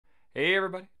Hey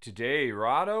everybody, today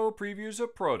Rahdo previews a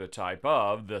prototype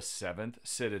of the 7th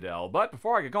Citadel. But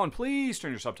before I get going, please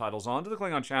turn your subtitles on to the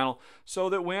Klingon channel so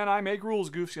that when I make rules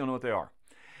goofs, you'll know what they are.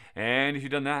 And if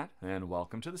you've done that, then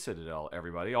welcome to the Citadel,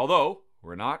 everybody. Although,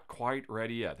 we're not quite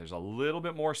ready yet. There's a little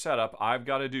bit more setup I've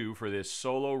got to do for this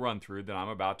solo run-through that I'm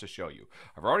about to show you.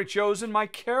 I've already chosen my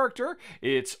character.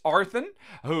 It's Arthun,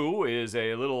 who is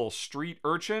a little street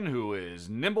urchin who is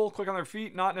nimble, quick on their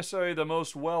feet, not necessarily the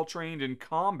most well-trained in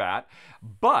combat,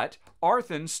 but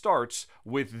Arthun starts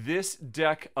with this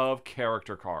deck of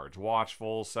character cards.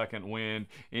 Watchful, Second Wind,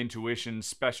 Intuition,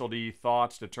 Specialty,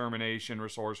 Thoughts, Determination,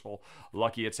 Resourceful,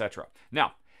 Lucky, etc.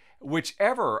 Now,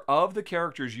 whichever of the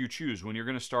characters you choose when you're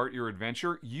going to start your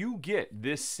adventure, you get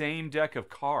this same deck of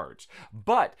cards.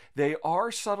 But they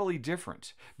are subtly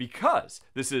different because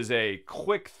this is a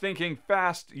quick thinking,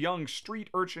 fast, young street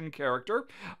urchin character.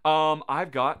 I've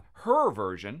got her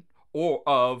version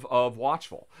of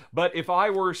Watchful. But if I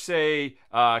were, say,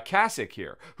 Kasich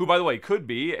here, who, by the way, could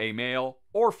be a male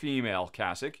or female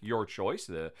Kasich, your choice.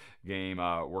 The game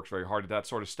works very hard at that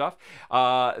sort of stuff.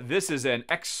 This is an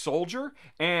ex-soldier,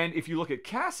 and if you look at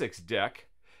Kasich's deck,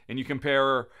 and you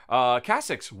compare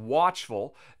Kasich's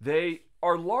Watchful, they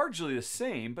are largely the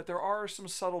same, but there are some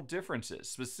subtle differences.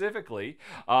 Specifically,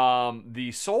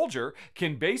 the soldier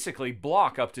can basically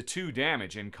block up to 2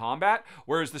 damage in combat,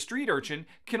 whereas the street urchin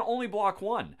can only block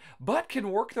 1, but can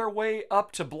work their way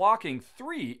up to blocking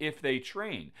 3 if they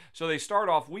train. So they start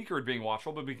off weaker at being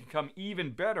watchful, but become even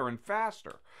better and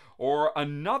faster. Or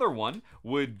another one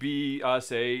would be,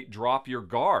 say, drop your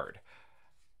guard.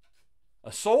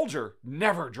 A soldier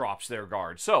never drops their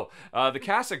guard. So, the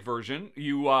Kasich version,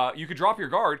 you could drop your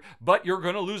guard, but you're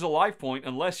going to lose a life point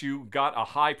unless you got a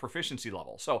high proficiency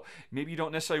level. So, maybe you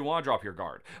don't necessarily want to drop your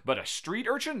guard. But a street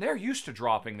urchin, they're used to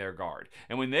dropping their guard.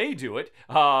 And when they do it,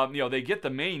 they get the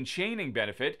main chaining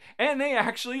benefit, and they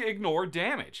actually ignore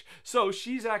damage. So,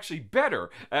 she's actually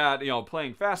better at,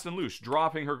 playing fast and loose,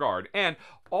 dropping her guard. And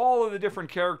all of the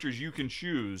different characters you can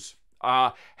choose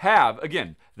have,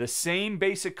 again, the same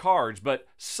basic cards, but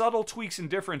subtle tweaks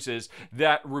and differences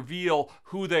that reveal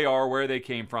who they are, where they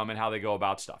came from, and how they go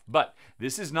about stuff. But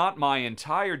this is not my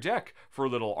entire deck for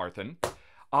little Arthun.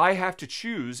 I have to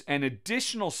choose an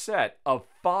additional set of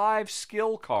 5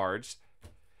 skill cards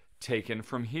taken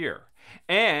from here.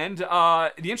 And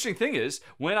the interesting thing is,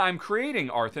 when I'm creating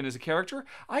Arthun as a character,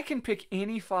 I can pick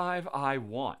any 5 I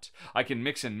want. I can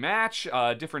mix and match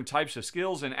different types of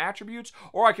skills and attributes,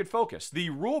 or I could focus. The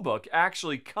rulebook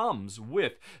actually comes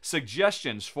with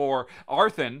suggestions for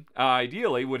Arthun.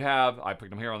 Ideally, would have, I picked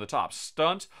them here on the top,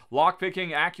 stunt,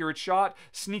 lockpicking, accurate shot,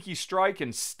 sneaky strike,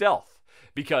 and stealth,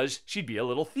 because she'd be a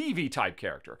little thievy type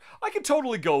character. I could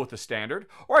totally go with the standard,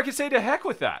 or I could say to heck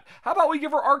with that. How about we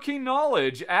give her arcane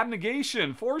knowledge,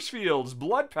 abnegation, force fields,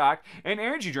 blood pact, and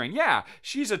energy drain? Yeah,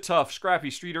 she's a tough,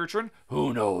 scrappy street urchin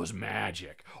who knows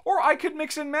magic. Or I could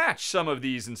mix and match some of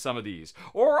these and some of these.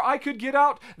 Or I could get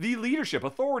out the leadership,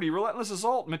 authority, relentless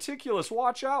assault, meticulous,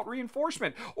 watch out,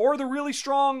 reinforcement, or the really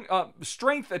strong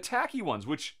strength attacky ones,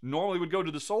 which normally would go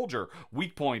to the soldier.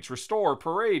 Weak points, restore,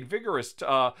 parade, vigorous,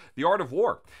 the art of war.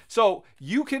 So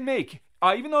you can make,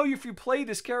 even though if you play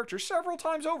this character several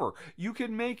times over, you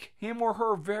can make him or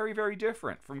her very, very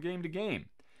different from game to game.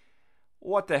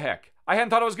 What the heck? I hadn't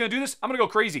thought I was going to do this. I'm going to go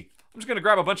crazy. I'm just going to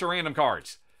grab a bunch of random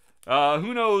cards.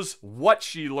 Who knows what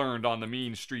she learned on the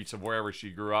mean streets of wherever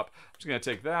she grew up. I'm just going to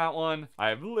take that one.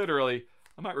 I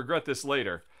might regret this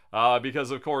later. Because,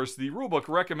 of course, the rulebook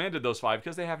recommended those 5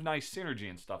 because they have nice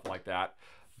synergy and stuff like that.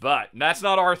 But that's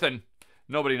not Arthun.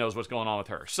 Nobody knows what's going on with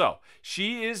her. So,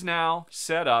 she is now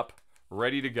set up,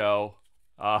 ready to go.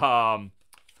 And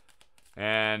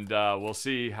we'll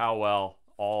see how well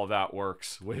all of that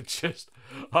works with just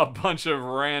a bunch of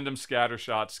random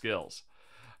scattershot skills.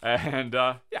 And,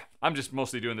 yeah, I'm just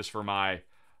mostly doing this for my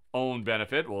own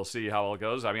benefit. We'll see how it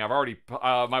goes. I mean, I've already,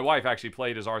 my wife actually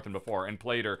played as Arthun before and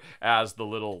played her as the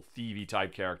little thievy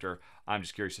type character. I'm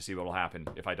just curious to see what will happen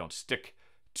if I don't stick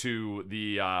to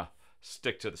the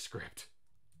script.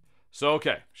 So,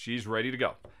 okay, she's ready to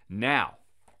go. Now,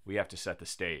 we have to set the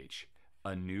stage.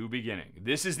 A new beginning.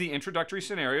 This is the introductory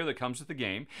scenario that comes with the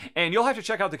game, and you'll have to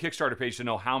check out the Kickstarter page to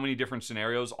know how many different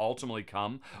scenarios ultimately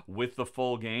come with the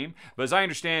full game. But as I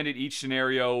understand it, each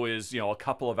scenario is, a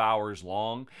couple of hours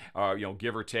long,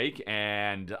 give or take,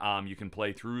 and you can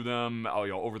play through them,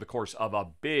 over the course of a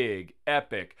big,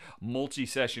 epic,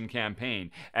 multi-session campaign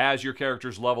as your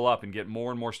characters level up and get more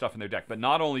and more stuff in their deck. But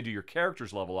not only do your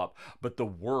characters level up, but the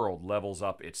world levels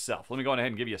up itself. Let me go ahead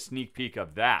and give you a sneak peek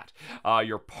of that.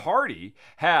 Your party party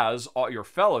has your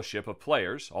fellowship of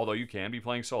players, although you can be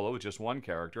playing solo with just one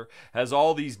character, has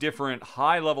all these different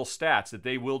high-level stats that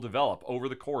they will develop over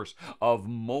the course of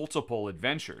multiple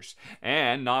adventures.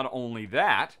 And not only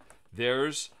that,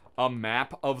 there's a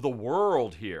map of the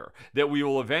world here that we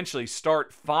will eventually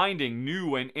start finding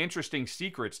new and interesting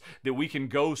secrets that we can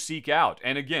go seek out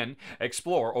and again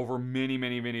explore over many,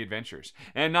 many, many adventures.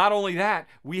 And not only that,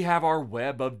 we have our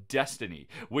Web of Destiny,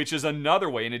 which is another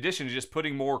way, in addition to just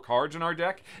putting more cards in our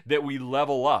deck, that we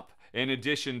level up in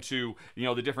addition to,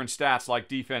 the different stats like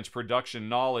defense, production,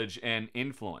 knowledge, and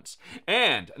influence.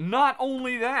 And not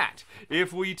only that,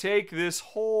 if we take this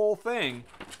whole thing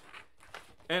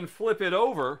and flip it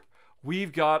over,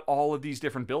 we've got all of these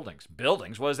different buildings.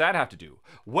 Buildings, what does that have to do?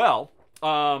 Well,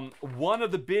 one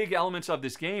of the big elements of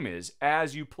this game is,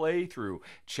 as you play through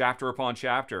chapter upon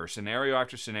chapter, scenario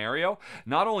after scenario,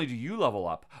 not only do you level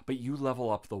up, but you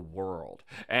level up the world.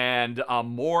 And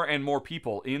more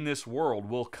people in this world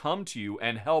will come to you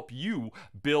and help you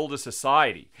build a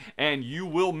society. And you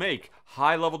will make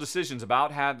high-level decisions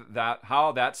about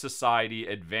how that society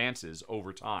advances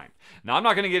over time. Now, I'm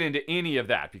not going to get into any of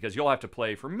that because you'll have to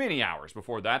play for many hours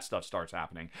before that stuff starts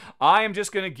happening. I am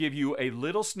just going to give you a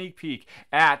little sneak peek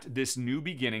at this new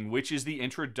beginning, which is the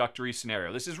introductory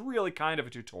scenario. This is really kind of a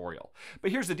tutorial.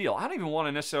 But here's the deal. I don't even want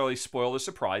to necessarily spoil the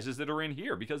surprises that are in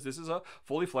here because this is a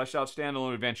fully fleshed out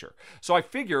standalone adventure. So I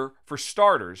figure, for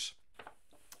starters,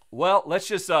 well, let's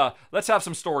have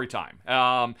some story time.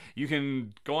 You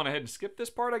can go on ahead and skip this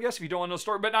part, I guess, if you don't want to know the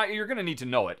story, but you're going to need to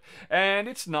know it. And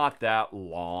it's not that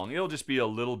long. It'll just be a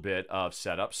little bit of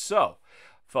setup. So,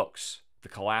 folks, the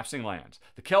collapsing lands.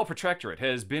 The Kel Protectorate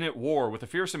has been at war with a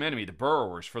fearsome enemy, the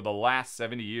Burrowers, for the last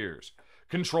 70 years.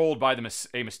 Controlled by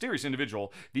a mysterious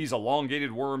individual, these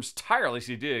elongated worms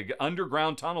tirelessly dig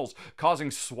underground tunnels,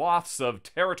 causing swaths of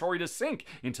territory to sink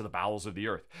into the bowels of the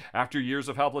earth. After years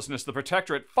of helplessness, the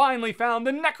Protectorate finally found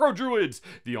the Necro-Druids,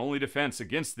 the only defense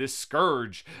against this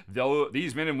scourge. Though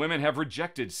these men and women have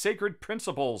rejected sacred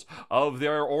principles of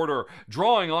their order,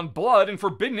 drawing on blood and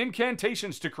forbidden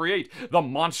incantations to create the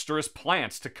monstrous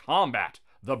plants to combat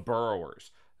the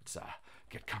Burrowers.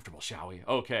 Get comfortable, shall we?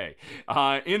 Okay.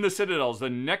 In the Citadels, the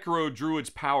Necro-Druids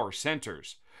power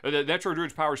centers,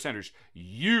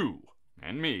 you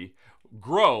and me,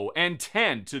 grow and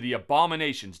tend to the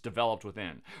abominations developed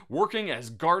within. Working as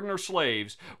gardener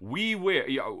slaves,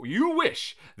 you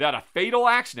wish that a fatal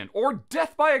accident or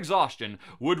death by exhaustion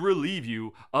would relieve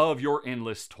you of your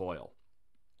endless toil.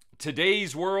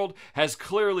 Today's world has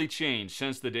clearly changed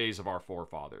since the days of our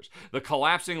forefathers. The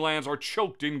collapsing lands are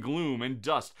choked in gloom and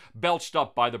dust belched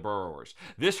up by the Burrowers.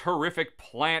 The horrific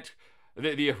plant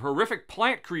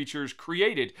creatures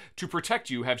created to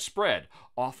protect you have spread,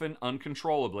 often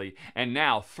uncontrollably, and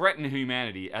now threaten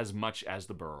humanity as much as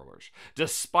the Burrowers.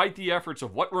 Despite the efforts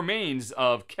of what remains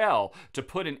of Kel to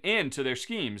put an end to their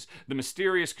schemes, the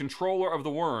mysterious controller of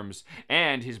the worms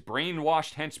and his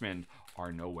brainwashed henchmen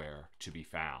are nowhere to be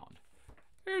found.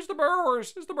 Here's the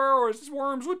Burrowers. It's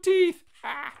worms with teeth.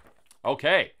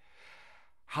 Okay.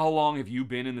 How long have you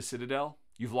been in the Citadel?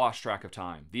 You've lost track of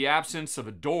time. The absence of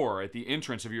a door at the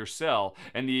entrance of your cell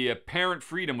and the apparent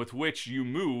freedom with which you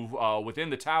move within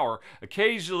the tower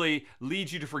occasionally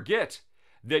leads you to forget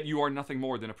that you are nothing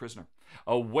more than a prisoner.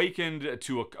 Awakening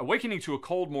to a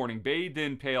cold morning bathed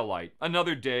in pale light.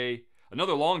 Another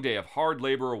long day of hard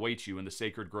labor awaits you in the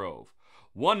sacred grove.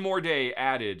 One more day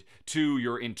added to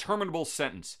your interminable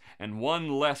sentence, and one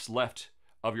less left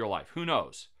of your life. Who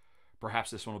knows?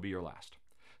 Perhaps this one will be your last.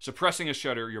 Suppressing a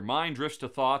shudder, your mind drifts to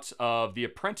thoughts of the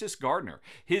apprentice gardener.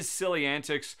 His silly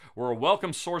antics were a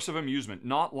welcome source of amusement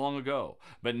not long ago,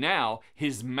 but now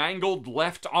his mangled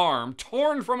left arm,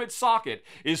 torn from its socket,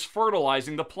 is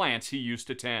fertilizing the plants he used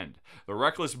to tend. The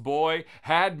reckless boy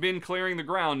had been clearing the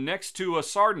ground next to a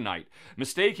sardonyte,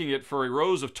 mistaking it for a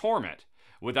rose of torment,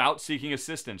 without seeking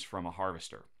assistance from a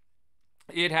harvester.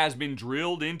 It has been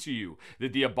drilled into you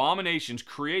that the abominations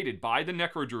created by the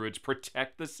Necro-Druids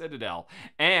protect the Citadel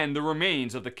and the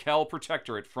remains of the Kel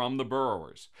Protectorate from the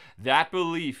Burrowers. The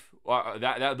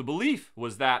belief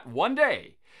was that one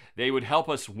day they would help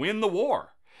us win the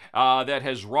war that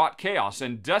has wrought chaos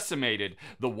and decimated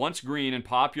the once green and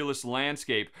populous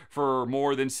landscape for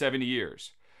more than 70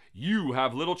 years. You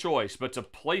have little choice but to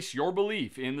place your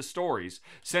belief in the stories,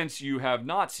 since you have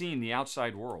not seen the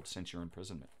outside world since your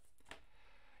imprisonment.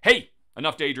 Hey,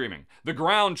 enough daydreaming. The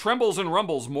ground trembles and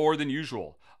rumbles more than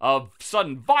usual. A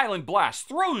sudden violent blast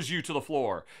throws you to the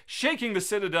floor, shaking the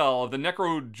citadel of the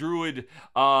necro-druid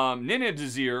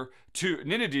Ninadirs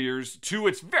to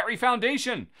its very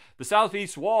foundation. The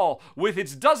southeast wall, with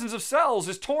its dozens of cells,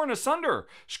 is torn asunder.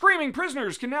 Screaming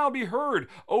prisoners can now be heard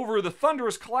over the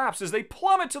thunderous collapse as they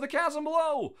plummet to the chasm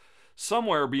below.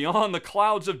 Somewhere beyond the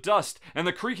clouds of dust and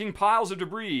the creaking piles of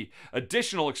debris,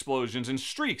 additional explosions and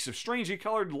streaks of strangely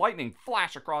colored lightning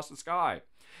flash across the sky.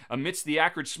 Amidst the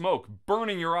acrid smoke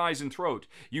burning your eyes and throat,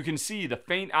 you can see the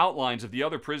faint outlines of the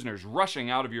other prisoners rushing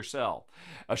out of your cell.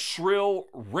 A shrill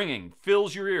ringing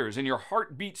fills your ears, and your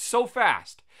heart beats so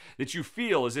fast that you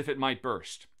feel as if it might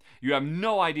burst. You have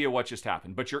no idea what just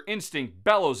happened, but your instinct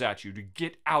bellows at you to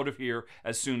get out of here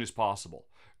as soon as possible.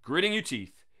 Gritting your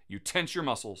teeth, you tense your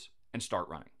muscles and start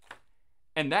running.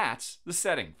 And that's the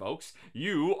setting, folks.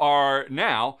 You are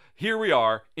now, here we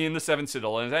are in the 7th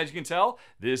Citadel. And as you can tell,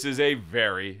 this is a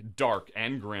very dark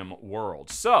and grim world.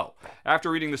 So,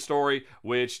 after reading the story,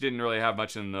 which didn't really have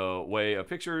much in the way of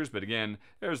pictures, but again,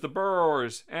 there's the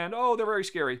burrowers, and oh, they're very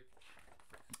scary.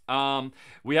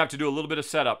 We have to do a little bit of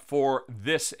setup for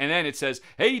this, and then it says,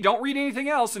 hey, don't read anything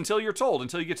else until you're told,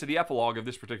 until you get to the epilogue of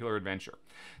this particular adventure.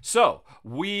 So,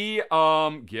 we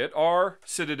get our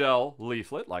Citadel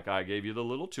leaflet, like I gave you the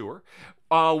little tour.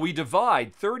 We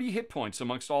divide 30 hit points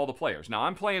amongst all the players. Now,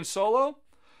 I'm playing solo,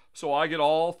 so I get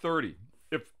all 30.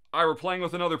 If I were playing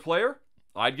with another player,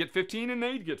 I'd get 15 and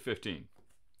they'd get 15.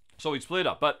 So we split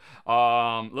up, but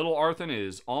little Arthur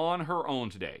is on her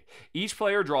own today. Each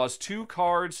player draws 2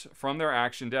 cards from their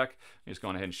action deck. I'm just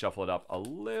going ahead and shuffle it up a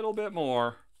little bit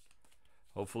more.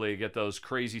 Hopefully get those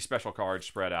crazy special cards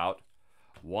spread out.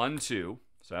 1, 2.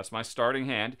 So that's my starting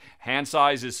hand. Hand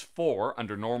size is 4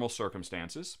 under normal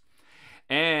circumstances.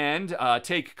 And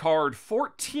take card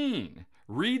 14.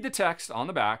 Read the text on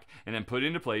the back, and then put it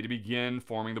into play to begin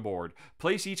forming the board.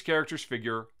 Place each character's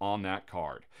figure on that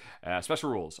card.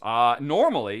 Special rules.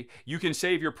 Normally, you can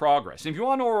save your progress. And if you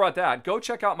want to know more about that, go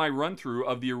check out my run-through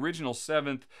of the original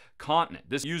 7th continent.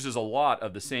 This uses a lot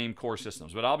of the same core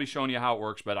systems, but I'll be showing you how it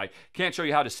works, but I can't show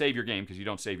you how to save your game because you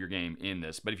don't save your game in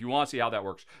this. But if you want to see how that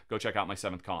works, go check out my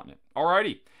 7th continent.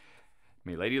 Alrighty.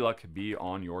 May Lady Luck be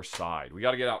on your side. We got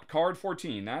to get out card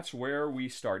 14. That's where we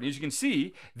start. And as you can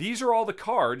see, these are all the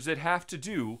cards that have to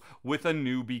do with a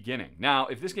new beginning. Now,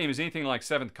 if this game is anything like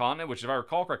 7th Continent, which if I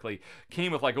recall correctly,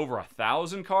 came with like over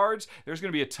 1,000 cards, there's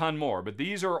going to be a ton more. But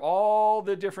these are all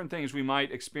the different things we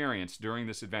might experience during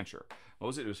this adventure. What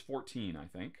was it? It was 14, I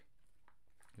think.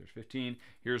 There's 15.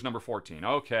 Here's number 14.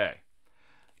 Okay.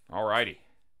 Alrighty.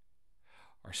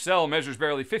 Our cell measures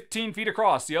barely 15 feet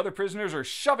across. The other prisoners are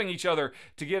shoving each other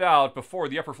to get out before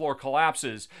the upper floor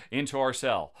collapses into our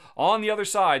cell. On the other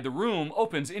side, the room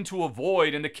opens into a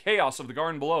void in the chaos of the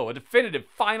garden below, a definitive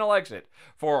final exit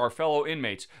for our fellow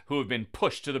inmates who have been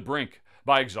pushed to the brink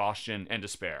by exhaustion and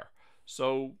despair.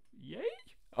 So, yay?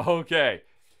 Okay.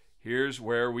 Here's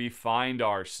where we find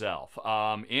ourselves.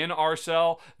 In our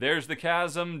cell, there's the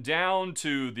chasm down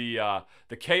to the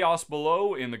chaos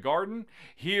below in the garden.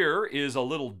 Here is a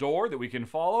little door that we can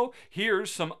follow.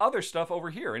 Here's some other stuff over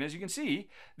here. And as you can see,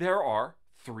 there are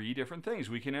 3 different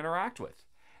things we can interact with.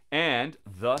 And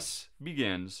thus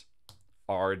begins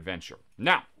our adventure.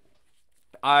 Now,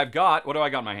 I've got, what do I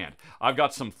got in my hand? I've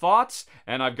got some thoughts,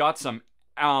 and I've got some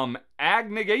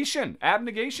abnegation.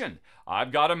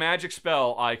 I've got a magic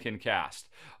spell I can cast.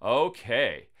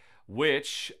 Okay.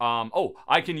 Which,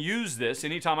 I can use this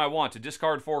anytime I want to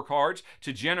discard 4 cards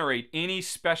to generate any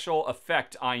special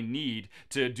effect I need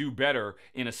to do better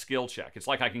in a skill check. It's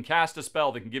like I can cast a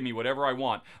spell that can give me whatever I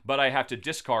want, but I have to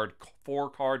discard 4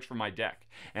 cards from my deck.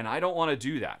 And I don't want to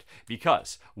do that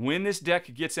because when this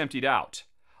deck gets emptied out,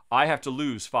 I have to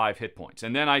lose 5 hit points,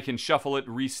 and then I can shuffle it,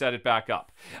 reset it back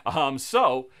up.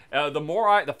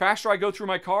 The faster I go through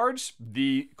my cards,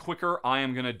 the quicker I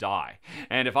am gonna die.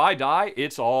 And if I die,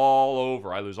 it's all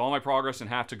over. I lose all my progress and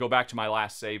have to go back to my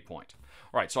last save point.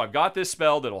 All right, so I've got this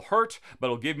spell that'll hurt, but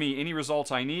it'll give me any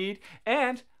results I need,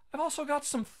 and I've also got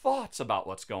some thoughts about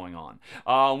what's going on,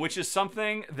 which is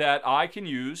something that I can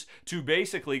use to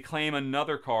basically claim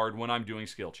another card when I'm doing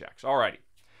skill checks. Alrighty,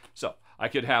 so I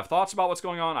could have thoughts about what's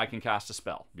going on. I can cast a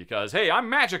spell because, hey, I'm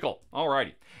magical.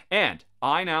 Alrighty. And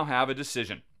I now have a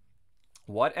decision.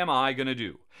 What am I going to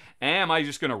do? Am I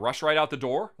just going to rush right out the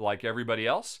door like everybody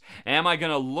else? Am I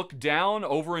going to look down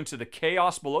over into the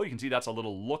chaos below? You can see that's a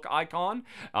little look icon.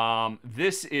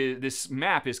 This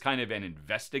map is kind of an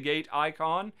investigate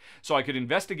icon. So I could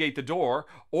investigate the door,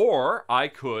 or I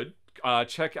could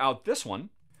check out this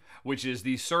one, which is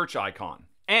the search icon.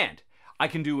 And I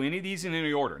can do any of these in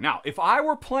any order. Now, if I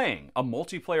were playing a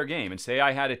multiplayer game and say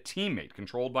I had a teammate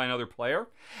controlled by another player,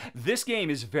 this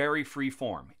game is very free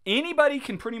form. Anybody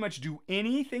can pretty much do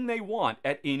anything they want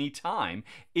at any time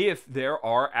if there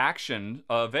are actions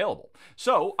available.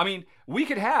 So, I mean, we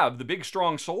could have the big,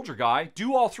 strong soldier guy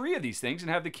do all three of these things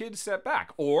and have the kids step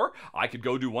back. Or I could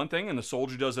go do one thing and the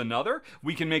soldier does another.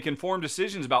 We can make informed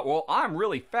decisions about, well, I'm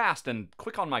really fast and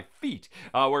quick on my feet,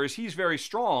 whereas he's very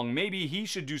strong. Maybe he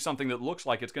should do something that looks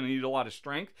like it's going to need a lot of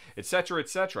strength, etc.,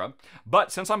 etc.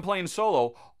 But since I'm playing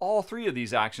solo, all three of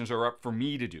these actions are up for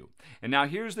me to do. And now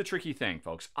here's the tricky thing,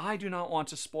 folks. I do not want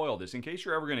to spoil this. In case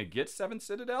you're ever going to get 7th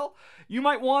Citadel, you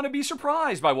might want to be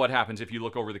surprised by what happens if you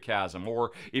look over the chasm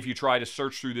or if you try to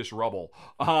search through this rubble.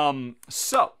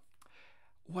 So,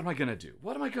 what am I going to do?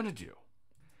 What am I going to do?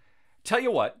 Tell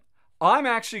you what, I'm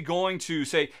actually going to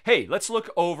say, hey, let's look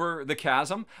over the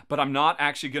chasm, but I'm not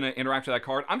actually going to interact with that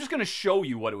card. I'm just going to show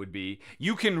you what it would be.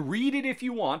 You can read it if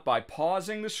you want by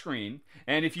pausing the screen,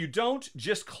 and if you don't,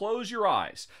 just close your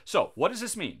eyes. So, what does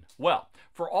this mean? Well,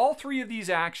 for all three of these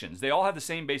actions, they all have the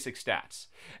same basic stats,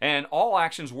 and all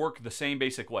actions work the same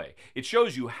basic way. It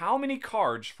shows you how many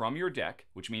cards from your deck,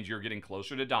 which means you're getting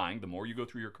closer to dying the more you go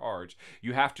through your cards,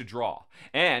 you have to draw,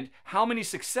 and how many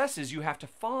successes you have to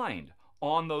find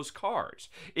on those cards.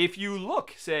 If you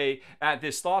look, say, at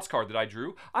this thoughts card that I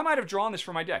drew, I might have drawn this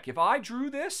from my deck. If I drew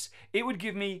this, it would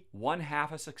give me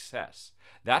 1/2 a success.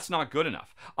 That's not good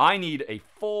enough. I need a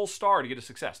full star to get a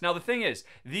success. Now, the thing is,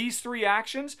 these three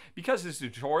actions, because this is a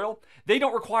tutorial, they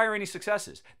don't require any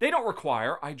successes. They don't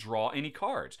require I draw any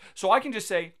cards. So I can just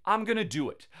say, I'm going to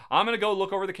do it. I'm going to go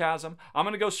look over the chasm. I'm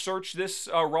going to go search this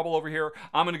rubble over here.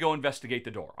 I'm going to go investigate the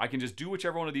door. I can just do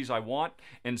whichever one of these I want.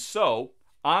 And so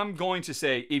I'm going to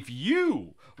say, if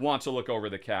you want to look over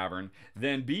the cavern,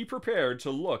 then be prepared to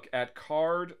look at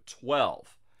card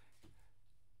 12.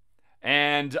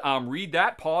 And read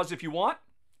that, pause if you want.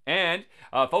 And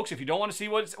folks, if you don't want to see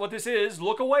what this is,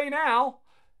 look away now.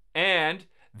 And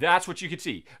that's what you can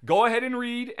see. Go ahead and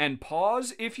read and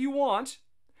pause if you want.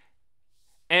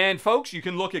 And folks, you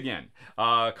can look again.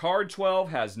 Card 12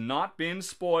 has not been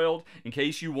spoiled in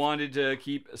case you wanted to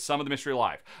keep some of the mystery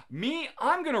alive. Me,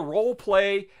 I'm going to role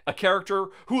play a character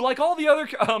who, like all the other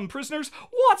prisoners,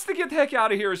 wants to get the heck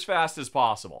out of here as fast as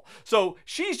possible. So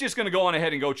she's just going to go on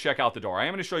ahead and go check out the door. I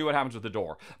am going to show you what happens with the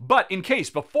door. But in case,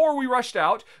 before we rushed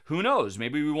out, who knows,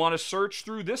 maybe we want to search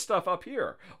through this stuff up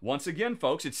here. Once again,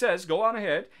 folks, it says go on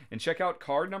ahead and check out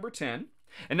card number 10.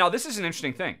 And now this is an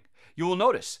interesting thing. You will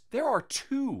notice there are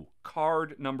 2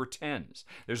 card number 10s.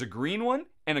 There's a green one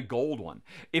and a gold one.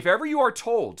 If ever you are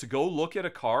told to go look at a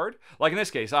card, like in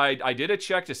this case, I did a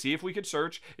check to see if we could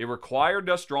search. It required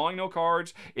us drawing no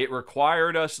cards. It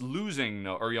required us losing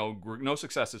no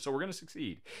successes, so we're going to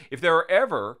succeed. If there are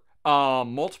ever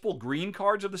multiple green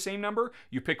cards of the same number,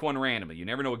 you pick one randomly. You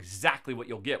never know exactly what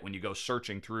you'll get when you go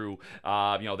searching through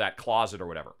that closet or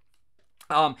whatever.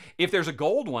 If there's a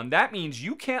gold one, that means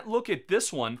you can't look at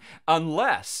this one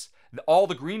unless all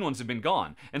the green ones have been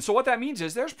gone. And so what that means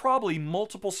is there's probably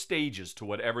multiple stages to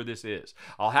whatever this is.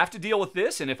 I'll have to deal with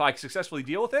this, and if I successfully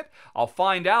deal with it, I'll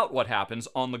find out what happens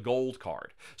on the gold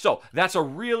card. So that's a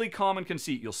really common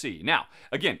conceit you'll see. Now,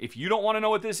 again, if you don't want to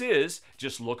know what this is,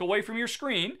 just look away from your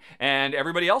screen, and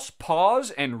everybody else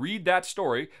pause and read that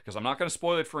story, because I'm not going to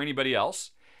spoil it for anybody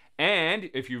else. And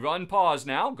if you unpause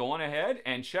now, go on ahead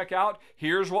and check out,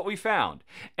 here's what we found.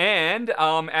 And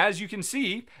as you can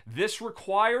see, this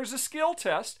requires a skill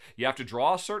test. You have to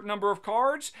draw a certain number of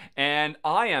cards, and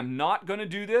I am not going to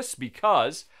do this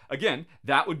because, again,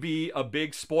 that would be a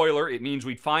big spoiler. It means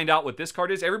we'd find out what this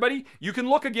card is. Everybody, you can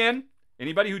look again.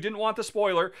 Anybody who didn't want the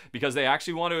spoiler because they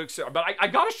actually want to, but I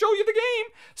got to show you the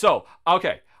game. So,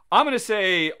 okay. I'm going to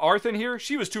say Arthur here,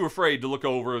 she was too afraid to look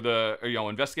over the,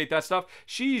 investigate that stuff.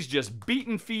 She's just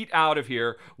beaten feet out of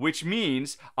here, which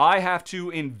means I have to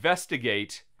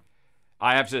investigate.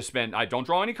 I have to spend, I don't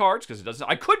draw any cards because it doesn't,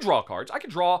 I could draw cards. I could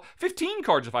draw 15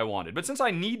 cards if I wanted, but since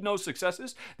I need no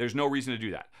successes, there's no reason to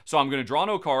do that. So I'm going to draw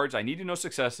no cards. I needed no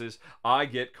successes. I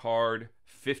get card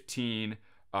 15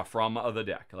 from the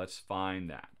deck. Let's find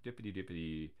that. Dippity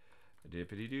dippity,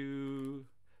 dippity doo,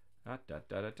 da da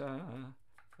da da da.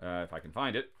 If I can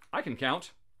find it, I can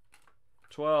count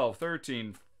 12,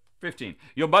 13, 15.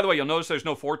 By the way, you'll notice there's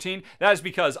no 14. That is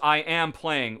because I am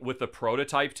playing with the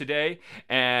prototype today,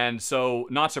 and so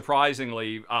not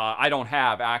surprisingly, I don't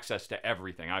have access to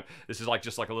everything. This is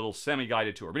just like a little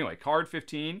semi-guided tour. But anyway, card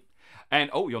 15. And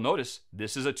oh, you'll notice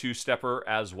this is a 2-stepper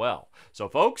as well. So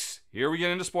folks, here we get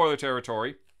into spoiler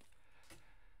territory.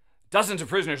 Dozens of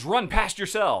prisoners run past your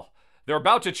cell. You're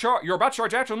about to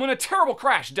charge after them when a terrible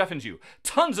crash deafens you.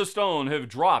 Tons of stone have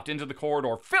dropped into the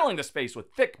corridor, filling the space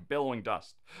with thick, billowing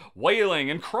dust. Wailing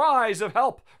and cries of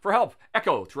help for help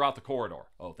echo throughout the corridor.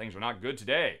 Oh, things are not good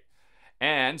today.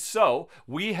 And so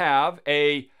we have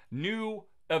a new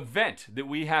event that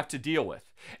we have to deal with.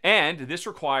 And this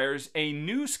requires a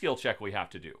new skill check we have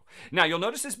to do. Now, you'll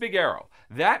notice this big arrow.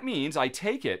 That means I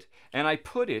take it and I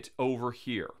put it over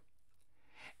here.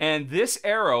 And this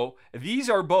arrow, these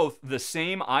are both the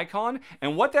same icon.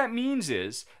 And what that means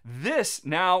is this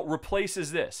now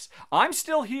replaces this. I'm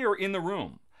still here in the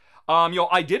room.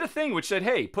 I did a thing which said,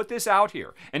 hey, put this out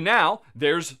here. And now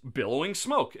there's billowing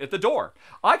smoke at the door.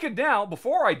 I could now,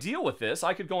 before I deal with this,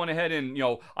 I could go on ahead and,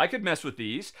 I could mess with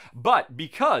these. But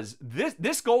because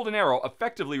this golden arrow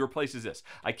effectively replaces this,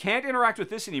 I can't interact with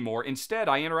this anymore. Instead,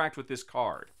 I interact with this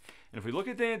card. And if we look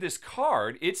at this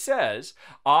card, it says,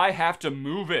 I have to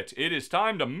move it. It is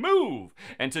time to move.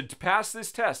 And to pass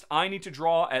this test, I need to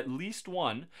draw at least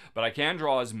one, but I can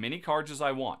draw as many cards as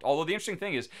I want. Although the interesting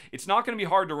thing is, it's not going to be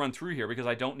hard to run through here because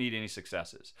I don't need any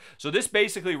successes. So this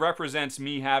basically represents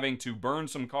me having to burn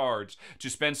some cards to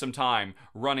spend some time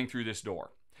running through this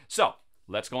door. So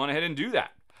let's go on ahead and do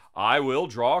that. I will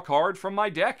draw a card from my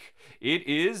deck. It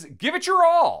is Give It Your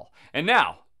All. And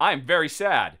now, I'm very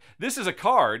sad. This is a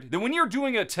card that when you're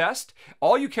doing a test,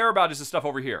 all you care about is the stuff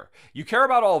over here. You care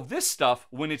about all this stuff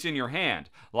when it's in your hand,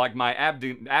 like my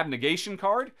abnegation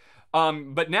card.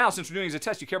 But now, since we're doing it as a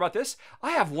test, you care about this?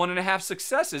 I have 1.5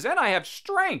 successes, and I have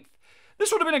strength.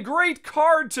 This would have been a great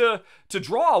card to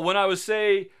draw when I was,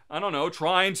 say, I don't know,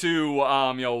 trying to,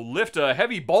 lift a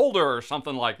heavy boulder or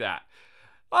something like that.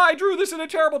 I drew this in a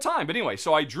terrible time. But anyway,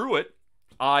 so I drew it.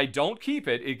 I don't keep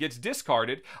it. It gets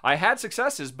discarded. I had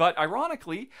successes, but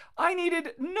ironically, I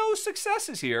needed no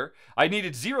successes here. I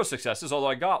needed 0 successes, although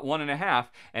I got 1.5,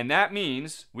 and that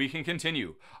means we can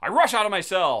continue. I rush out of my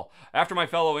cell after my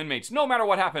fellow inmates. No matter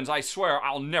what happens, I swear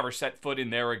I'll never set foot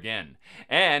in there again.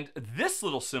 And this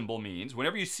little symbol means,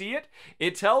 whenever you see it,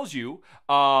 it tells you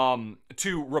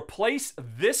to replace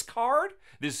this card,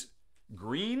 this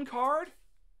green card,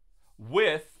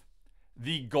 with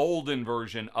the golden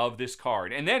version of this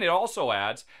card. And then it also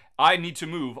adds, I need to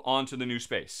move on to the new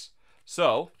space.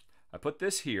 So I put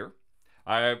this here.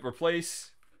 I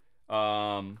replace,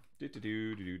 so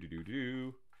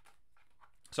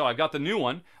I've got the new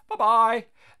one. Bye-bye.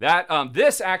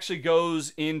 This actually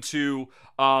goes into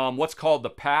what's called the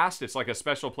past. It's like a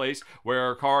special place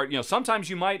where a card, sometimes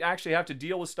you might actually have to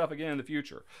deal with stuff again in the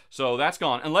future. So that's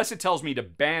gone, unless it tells me to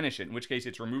banish it, in which case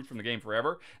it's removed from the game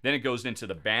forever. Then it goes into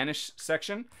the banish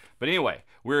section. But anyway,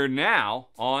 we're now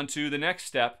on to the next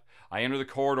step. I enter the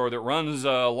corridor that runs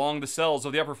along the cells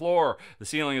of the upper floor. The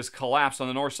ceiling is collapsed on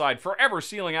the north side, forever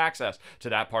sealing access to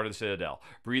that part of the Citadel.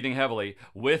 Breathing heavily,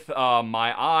 with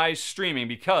my eyes streaming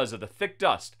because of the thick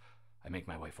dust, I make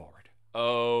my way forward.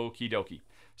 Okie dokie.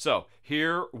 So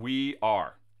here we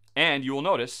are. And you will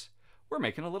notice we're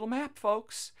making a little map,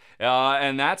 folks.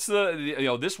 And that's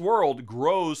this world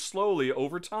grows slowly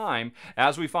over time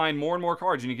as we find more and more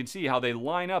cards. And you can see how they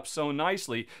line up so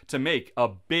nicely to make a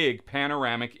big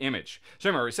panoramic image. So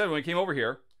remember, we said when we came over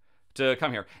here to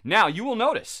come here. Now you will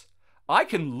notice I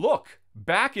can look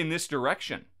back in this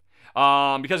direction.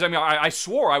 Because I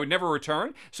swore I would never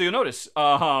return. So you'll notice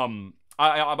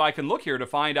I can look here to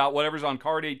find out whatever's on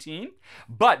card 18,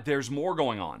 but there's more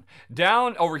going on.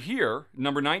 Down over here,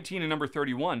 number 19 and number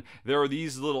 31, there are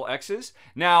these little X's.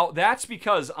 Now, that's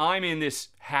because I'm in this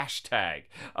hashtag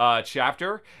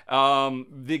chapter.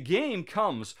 The game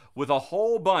comes with a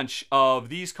whole bunch of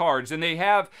these cards, and they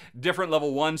have different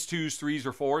level 1s, 2s, 3s,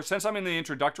 or 4s. Since I'm in the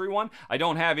introductory one, I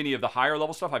don't have any of the higher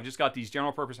level stuff. I've just got these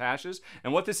general purpose hashes.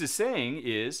 And what this is saying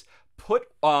is put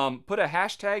a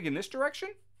hashtag in this direction,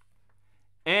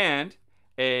 and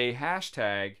a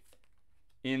hashtag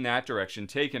in that direction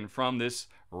taken from this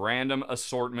random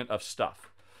assortment of stuff.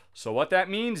 So what that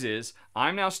means is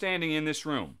I'm now standing in this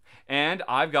room and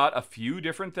I've got a few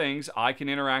different things I can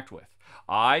interact with.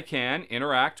 I can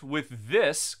interact with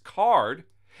this card,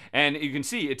 and you can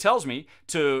see it tells me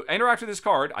to interact with this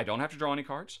card. I don't have to draw any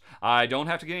cards. I don't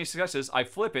have to get any successes. I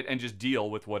flip it and just deal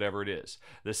with whatever it is.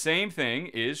 The same thing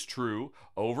is true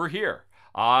over here.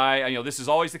 This is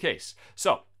always the case.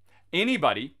 So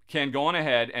anybody can go on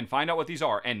ahead and find out what these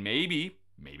are, and maybe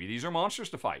these are monsters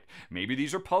to fight. Maybe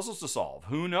these are puzzles to solve.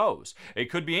 Who knows?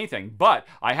 It could be anything, but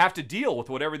I have to deal with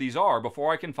whatever these are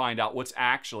before I can find out what's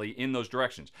actually in those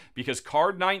directions, because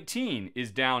card 19 is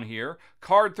down here,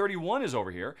 card 31 is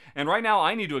over here, and right now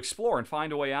I need to explore and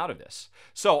find a way out of this.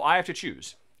 So I have to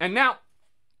choose. And now,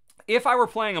 if I were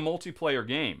playing a multiplayer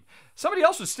game, somebody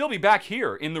else would still be back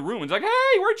here in the room and it's like,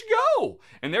 hey, where'd you go?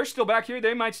 And they're still back here.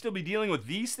 They might still be dealing with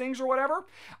these things or whatever.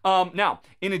 Now,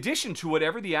 in addition to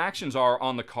whatever the actions are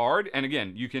on the card, and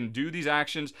again, you can do these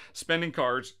actions, spending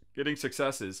cards, getting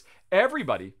successes.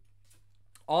 Everybody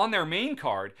on their main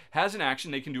card has an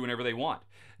action they can do whenever they want.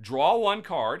 Draw one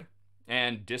card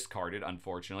and discard it,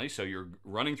 unfortunately. So you're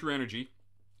running through energy,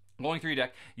 going through your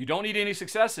deck. You don't need any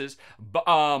successes,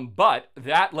 but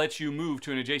that lets you move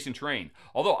to an adjacent terrain.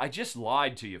 Although I just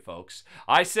lied to you folks.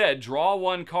 I said draw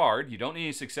one card. You don't need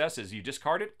any successes. You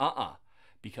discard it?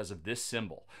 Because of this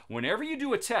symbol. Whenever you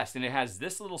do a test and it has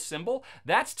this little symbol,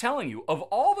 that's telling you of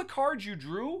all the cards you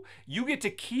drew, you get to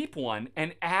keep one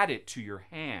and add it to your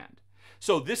hand.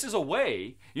 So this is a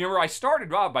way, you remember I started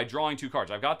by drawing 2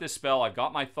 cards. I've got this spell, I've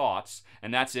got my thoughts,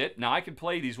 and that's it. Now I can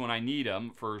play these when I need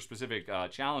them for specific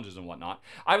challenges and whatnot.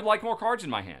 I would like more cards in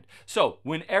my hand. So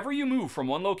whenever you move from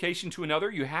one location to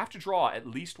another, you have to draw at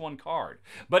least 1 card.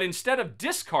 But instead of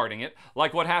discarding it,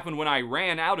 like what happened when I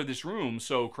ran out of this room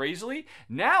so crazily,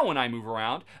 now when I move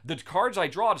around, the cards I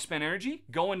draw to spend energy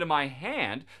go into my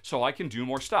hand so I can do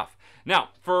more stuff. Now,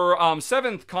 for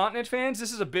 7th Continent fans,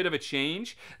 this is a bit of a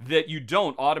change that you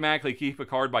don't automatically keep a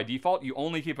card by default. You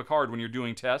only keep a card when you're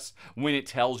doing tests when it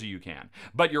tells you can.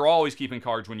 But you're always keeping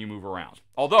cards when you move around.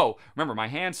 Although, remember, my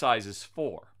hand size is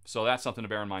 4, so that's something to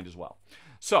bear in mind as well.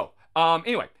 So,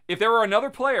 anyway, if there were another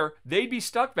player, they'd be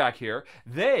stuck back here.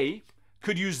 They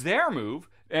could use their move,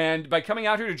 and by coming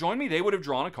out here to join me, they would have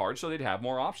drawn a card so they'd have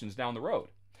more options down the road.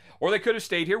 Or they could have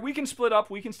stayed here. We can split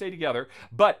up. We can stay together.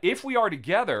 But if we are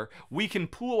together, we can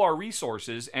pool our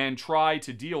resources and try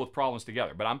to deal with problems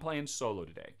together. But I'm playing solo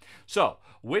today. So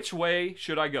which way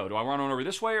should I go? Do I run on over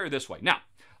this way or this way? Now,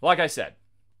 like I said,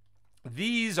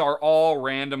 these are all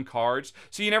random cards,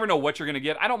 so you never know what you're going to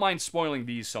get. I don't mind spoiling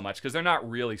these so much because they're not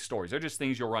really stories. They're just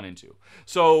things you'll run into.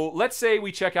 So let's say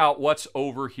we check out what's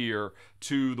over here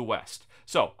to the west.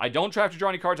 So I don't have to draw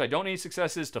any cards. I don't need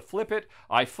successes to flip it.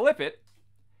 I flip it.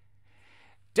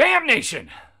 Damnation!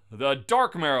 The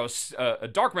dark marrow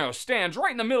stands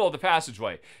right in the middle of the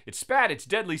passageway. It spat its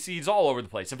deadly seeds all over the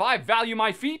place. If I value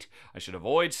my feet, I should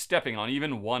avoid stepping on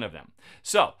even one of them.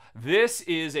 So, this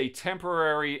is a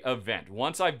temporary event.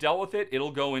 Once I've dealt with it,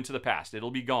 it'll go into the past.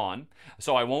 It'll be gone,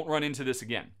 so I won't run into this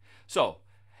again. So,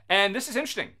 and this is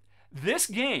interesting. This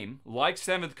game, like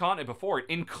 7th Continent before it,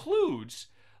 includes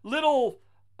little,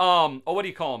 what do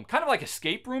you call them? Kind of like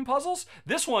escape room puzzles.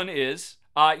 This one is...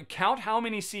 count how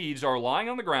many seeds are lying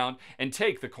on the ground and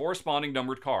take the corresponding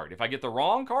numbered card. If I get the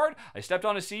wrong card, I stepped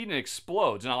on a seed and it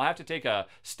explodes, and I'll have to take a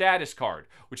status card,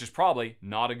 which is probably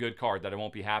not a good card that I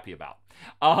won't be happy about.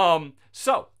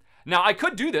 So, now I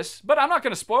could do this, but I'm not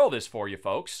going to spoil this for you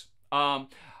folks.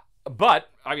 But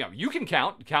you can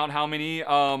count how many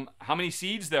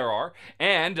seeds there are,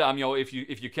 and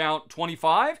if you count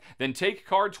 25, then take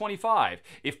card 25.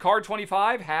 If card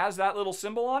 25 has that little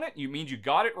symbol on it, it means you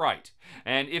got it right,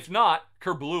 and if not,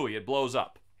 kerblooey, it blows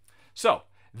up. So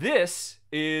this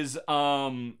is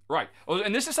right,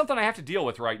 and this is something I have to deal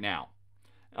with right now.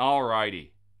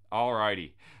 Alrighty.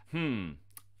 I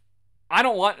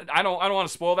don't want to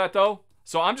spoil that though.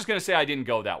 So I'm just going to say I didn't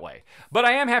go that way. But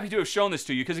I am happy to have shown this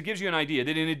to you because it gives you an idea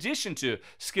that in addition to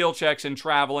skill checks and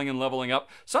traveling and leveling up,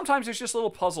 sometimes there's just little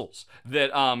puzzles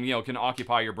that can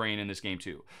occupy your brain in this game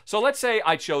too. So let's say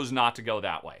I chose not to go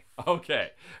that way. Okay,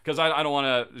 because I don't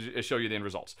want to show you the end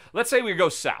results. Let's say we go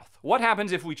south. What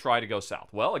happens if we try to go south?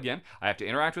 Well, again, I have to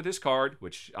interact with this card,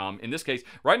 which in this case,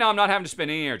 right now I'm not having to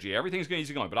spend any energy. Everything's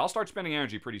easy going, but I'll start spending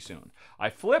energy pretty soon. I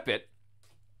flip it.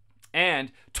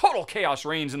 And total chaos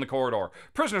reigns in the corridor.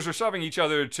 Prisoners are shoving each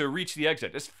other to reach the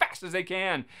exit as fast as they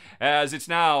can, as it's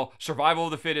now survival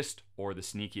of the fittest or the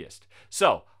sneakiest.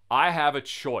 So, I have a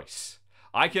choice.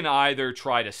 I can either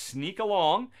try to sneak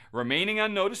along, remaining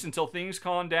unnoticed until things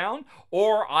calm down,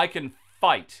 or I can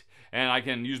fight. And I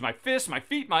can use my fists, my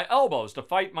feet, my elbows to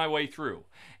fight my way through.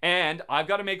 And I've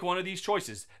got to make one of these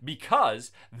choices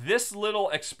because this little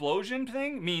explosion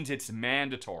thing means it's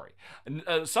mandatory.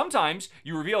 Sometimes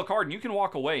you reveal a card and you can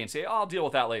walk away and say, oh, I'll deal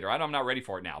with that later. I'm not ready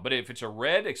for it now. But if it's a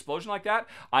red explosion like that,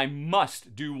 I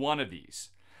must do one of these.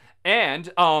 And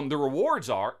the rewards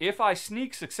are, if I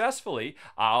sneak successfully,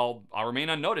 I'll remain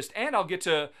unnoticed, and I'll get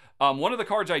to, one of the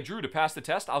cards I drew to pass the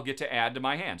test, I'll get to add to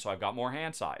my hand, so I've got more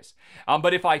hand size.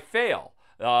 But if I fail,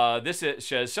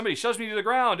 somebody shoves me to the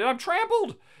ground, and I'm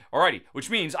trampled! Alrighty,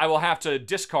 which means I will have to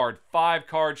discard 5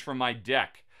 cards from my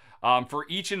deck. for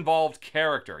each involved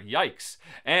character. Yikes.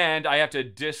 And I have to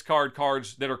discard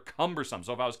cards that are cumbersome.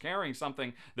 So if I was carrying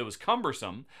something that was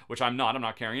cumbersome, which I'm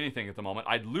not carrying anything at the moment,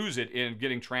 I'd lose it in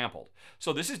getting trampled.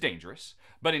 So this is dangerous.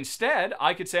 But instead,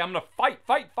 I could say I'm going to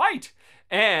fight.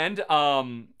 And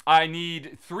I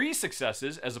need 3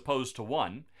 successes as opposed to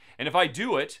 1. And if I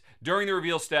do it during the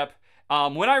reveal step,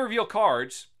 when I reveal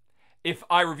cards, if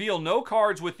I reveal no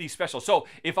cards with these specials, so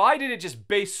if I did it just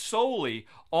based solely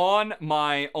on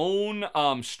my own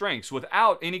strengths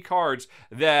without any cards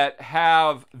that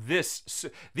have this,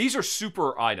 these are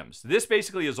super items. This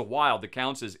basically is a wild that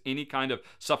counts as any kind of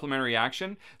supplementary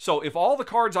action. So if all the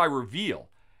cards I reveal,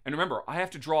 and remember, I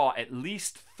have to draw at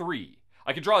least 3.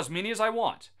 I can draw as many as I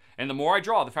want. And the more I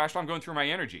draw, the faster I'm going through my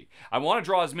energy. I want to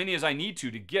draw as many as I need to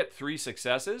get 3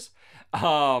 successes.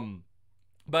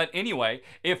 But anyway,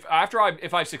 if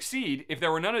I succeed, if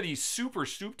there were none of these super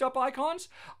souped up icons,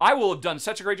 I will have done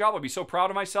such a great job. I'll be so proud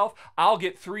of myself. I'll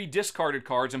get 3 discarded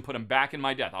cards and put them back in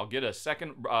my death. I'll get a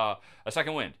second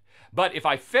wind. But if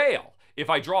I fail, if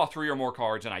I draw 3 or more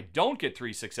cards and I don't get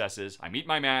 3 successes, I meet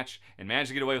my match and manage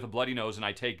to get away with a bloody nose and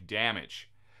I take damage,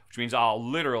 which means I'll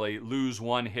literally lose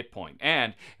 1 hit point.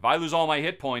 And if I lose all my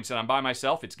hit points and I'm by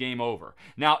myself, it's game over.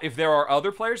 Now, if there are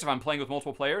other players, if I'm playing with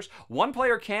multiple players, one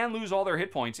player can lose all their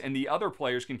hit points and the other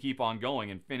players can keep on going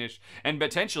and finish and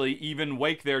potentially even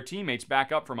wake their teammates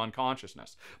back up from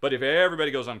unconsciousness. But if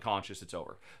everybody goes unconscious, it's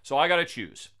over. So I gotta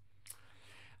choose.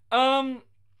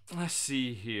 Let's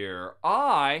see here.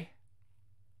 I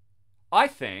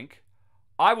think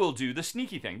I will do the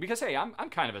sneaky thing because, hey, I'm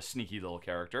kind of a sneaky little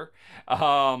character.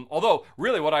 Although,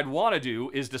 really, what I'd want to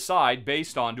do is decide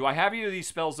based on, do I have any of these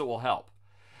spells that will help?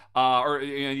 Or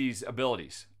these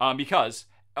abilities? Because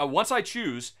once I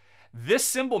choose, this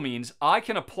symbol means I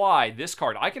can apply this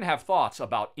card. I can have thoughts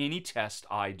about any test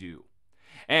I do.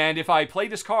 And if I play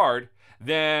this card,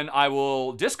 then I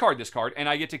will discard this card and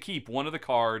I get to keep one of the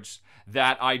cards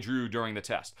that I drew during the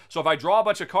test. So if I draw a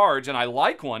bunch of cards and I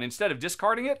like one, instead of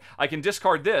discarding it, I can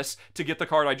discard this to get the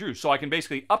card I drew. So I can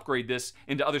basically upgrade this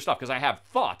into other stuff because I have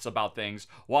thoughts about things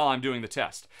while I'm doing the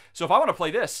test. So if I want to play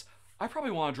this, I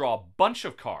probably want to draw a bunch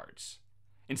of cards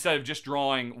instead of just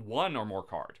drawing 1 or more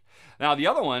card. Now the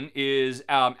other one is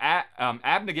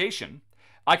abnegation.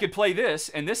 I could play this,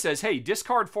 and this says, hey,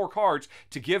 discard 4 cards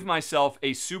to give myself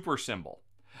a super symbol.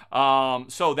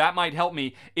 So that might help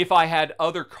me if I had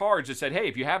other cards that said, hey,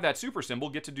 if you have that super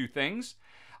symbol, get to do things.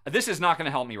 This is not going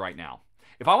to help me right now.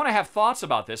 If I want to have thoughts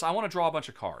about this, I want to draw a bunch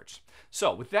of cards.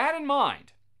 So with that in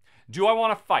mind, do I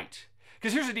want to fight?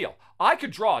 Because here's the deal. I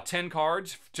could draw 10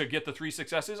 cards to get the 3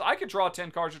 successes. I could draw 10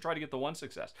 cards to try to get the 1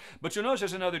 success. But you'll notice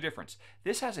there's another difference.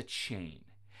 This has a chain.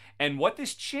 And what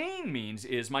this chain means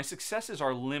is my successes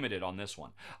are limited on this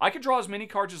one. I can draw as many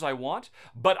cards as I want,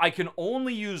 but I can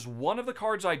only use one of the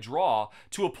cards I draw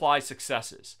to apply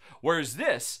successes. Whereas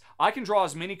this, I can draw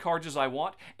as many cards as I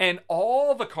want, and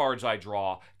all the cards I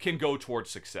draw can go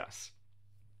towards success.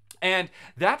 And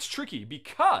that's tricky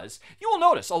because you will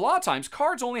notice a lot of times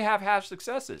cards only have half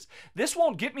successes. This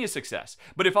won't get me a success.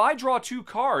 But if I draw 2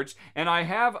 cards and I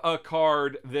have a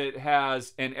card that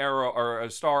has an arrow or a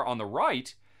star on the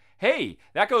right, hey,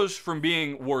 that goes from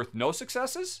being worth no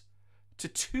successes to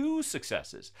 2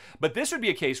 successes. But this would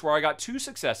be a case where I got 2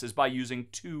 successes by using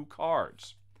 2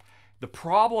 cards. The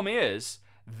problem is,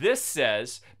 this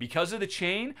says, because of the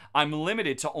chain, I'm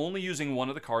limited to only using one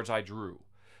of the cards I drew.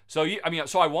 So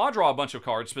I want to draw a bunch of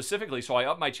cards specifically so I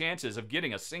up my chances of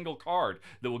getting a single card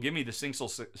that will give me the single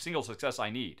success I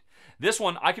need. This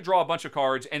one, I could draw a bunch of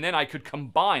cards and then I could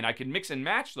combine, I could mix and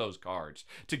match those cards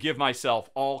to give myself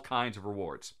all kinds of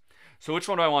rewards. So which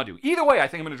one do I want to do? Either way, I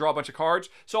think I'm going to draw a bunch of cards,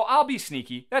 so I'll be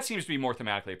sneaky. That seems to be more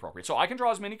thematically appropriate. So I can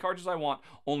draw as many cards as I want,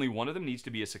 only one of them needs to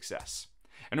be a success.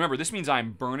 And remember, this means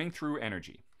I'm burning through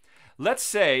energy. Let's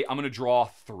say I'm going to draw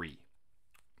 3.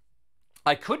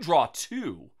 I could draw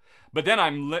 2, but then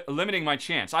I'm limiting my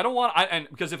chance. I don't want,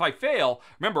 because if I fail,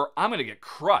 remember, I'm going to get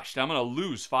crushed. I'm going to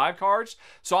lose 5 cards,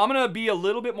 so I'm going to be a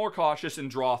little bit more cautious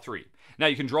and draw 3. Now,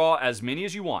 you can draw as many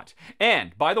as you want.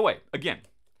 And, by the way, again,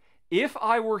 if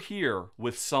I were here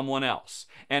with someone else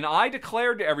and I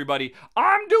declared to everybody,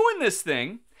 I'm doing this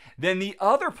thing, then the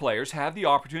other players have the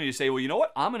opportunity to say, well, you know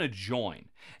what? I'm going to join.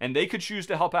 And they could choose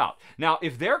to help out. Now,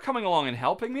 if they're coming along and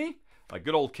helping me, like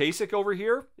good old Kasich over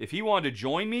here, if he wanted to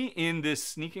join me in this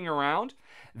sneaking around,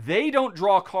 they don't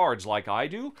draw cards like I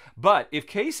do, but if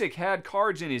Kasich had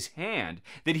cards in his hand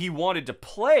that he wanted to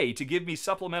play to give me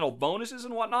supplemental bonuses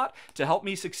and whatnot to help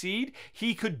me succeed,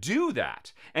 he could do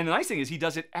that. And the nice thing is he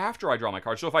does it after I draw my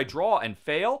cards. So if I draw and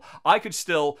fail, I could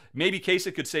still, maybe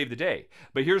Kasich could save the day.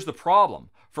 But here's the problem.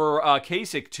 For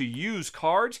Kasich to use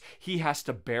cards, he has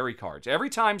to bury cards. Every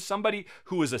time somebody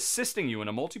who is assisting you in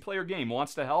a multiplayer game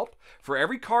wants to help, for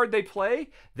every card they play,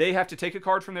 they have to take a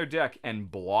card from their deck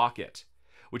and block it,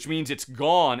 which means it's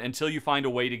gone until you find a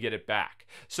way to get it back.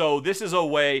 So this is a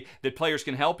way that players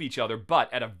can help each other,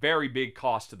 but at a very big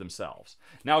cost to themselves.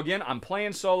 Now again, I'm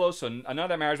playing solo, so none of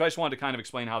that matters, but I just wanted to kind of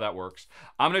explain how that works.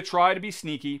 I'm going to try to be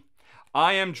sneaky.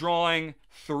 I am drawing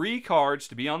 3 cards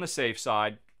to be on the safe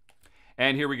side.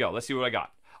 And here we go. Let's see what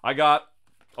I got.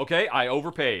 Okay, I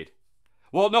overpaid.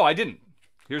 Well, no, I didn't.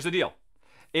 Here's the deal.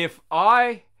 If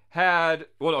I had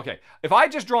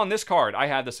just drawn this card, I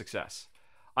had the success.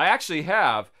 I actually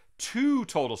have 2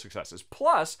 total successes.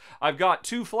 Plus, I've got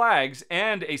 2 flags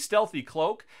and a stealthy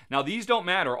cloak. Now, these don't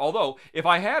matter. Although, if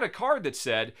I had a card that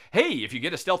said, hey, if you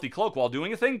get a stealthy cloak while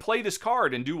doing a thing, play this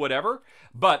card and do whatever.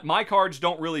 But my cards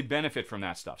don't really benefit from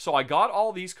that stuff. So I got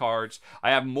all these cards.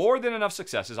 I have more than enough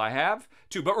successes. I have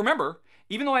 2. But remember,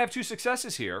 even though I have 2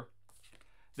 successes here,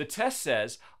 the test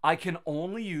says I can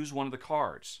only use one of the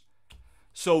cards.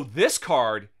 So this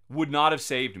card would not have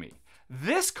saved me.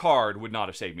 This card would not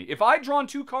have saved me. If I'd drawn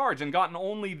 2 cards and gotten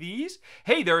only these,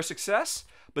 hey, they're a success,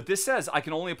 but this says I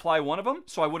can only apply one of them,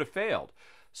 so I would have failed.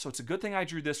 So it's a good thing I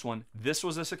drew this one. This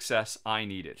was a success I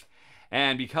needed.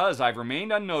 And because I've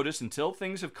remained unnoticed until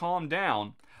things have calmed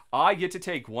down, I get to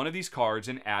take one of these cards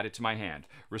and add it to my hand.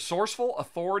 Resourceful,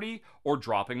 Authority, or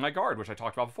dropping my guard, which I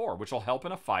talked about before, which will help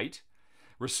in a fight.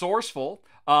 Resourceful,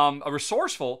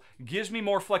 Resourceful gives me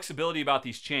more flexibility about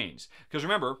these chains. Because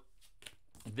remember,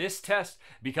 this test,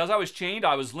 because I was chained,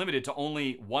 I was limited to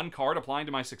only 1 card applying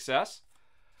to my success.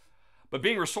 But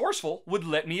being resourceful would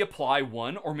let me apply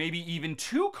 1 or maybe even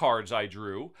 2 cards I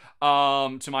drew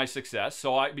to my success,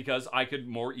 because I could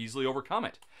more easily overcome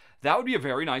it. That would be a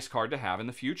very nice card to have in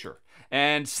the future.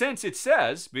 And since it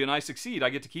says, when I succeed, I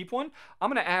get to keep 1,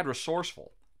 I'm going to add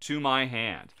resourceful to my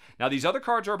hand. Now, these other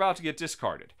cards are about to get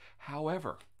discarded.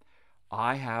 However,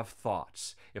 I have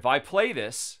thoughts. If I play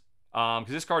this, because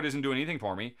this card isn't doing anything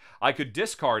for me, I could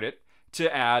discard it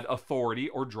to add Authority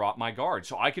or drop my guard.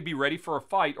 So I could be ready for a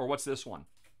fight, or what's this one?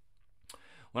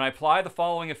 When I apply the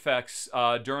following effects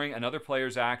during another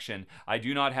player's action, I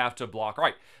do not have to block. All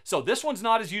right, so this one's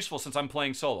not as useful since I'm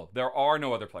playing solo. There are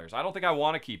no other players. I don't think I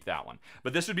want to keep that one.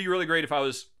 But this would be really great if I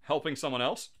was helping someone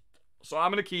else. So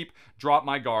I'm going to keep drop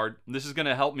my guard. This is going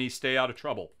to help me stay out of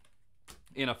trouble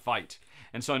in a fight.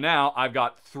 And so now I've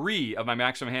got 3 of my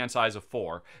maximum hand size of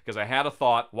 4 because I had a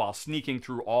thought while sneaking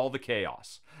through all the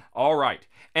chaos. All right.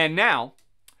 And now,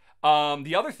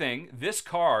 the other thing, this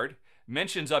card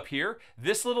mentions up here,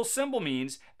 this little symbol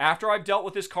means after I've dealt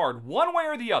with this card, one way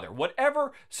or the other,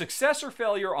 whatever success or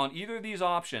failure on either of these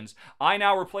options, I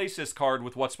now replace this card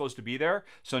with what's supposed to be there.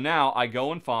 So now I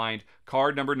go and find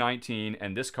card number 19,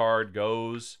 and this card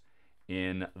goes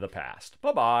in the past.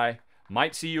 Bye-bye.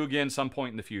 Might see you again some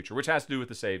point in the future, which has to do with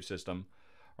the save system.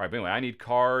 All right, but anyway, I need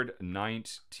card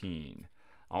 19.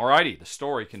 All righty, the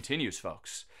story continues,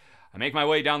 folks. I make my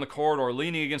way down the corridor,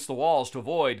 leaning against the walls to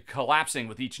avoid collapsing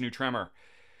with each new tremor.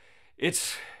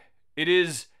 It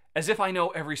is as if I know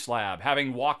every slab,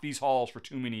 having walked these halls for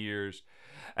too many years.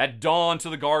 At dawn to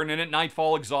the garden, and at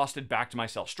nightfall exhausted back to my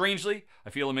cell. Strangely, I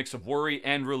feel a mix of worry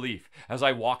and relief as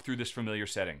I walk through this familiar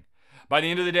setting. By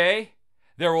the end of the day,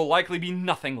 there will likely be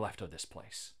nothing left of this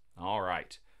place. All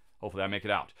right. Hopefully I make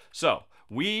it out. So,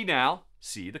 we now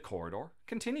see the corridor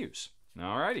continues.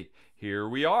 All righty. Here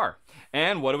we are.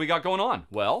 And what do we got going on?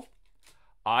 Well,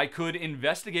 I could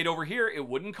investigate over here. It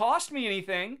wouldn't cost me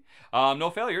anything. No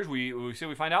failures. We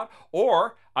find out.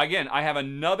 Or, again, I have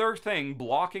another thing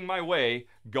blocking my way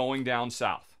going down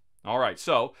south. All right.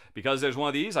 So, because there's one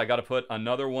of these, I got to put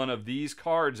another one of these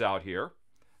cards out here.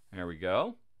 There we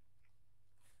go.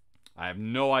 I have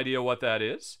no idea what that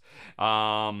is.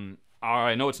 I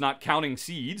know it's not counting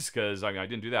seeds because I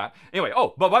didn't do that. Anyway,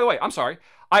 but by the way, I'm sorry.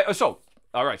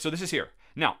 All right, so this is here.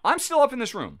 Now, I'm still up in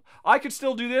this room. I could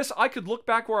still do this. I could look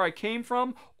back where I came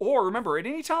from. Or remember, at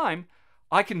any time,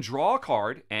 I can draw a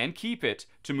card and keep it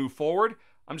to move forward.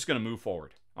 I'm just going to move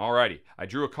forward. All righty. I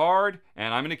drew a card,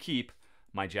 and I'm going to keep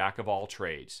my Jack of all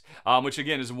trades, which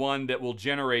again is one that will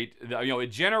generate,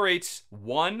 it generates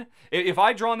 1. If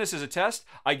I draw this as a test,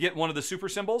 I get one of the super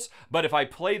symbols, but if I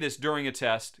play this during a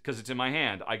test, because it's in my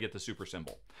hand, I get the super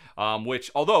symbol, which,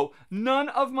 although none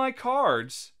of my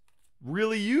cards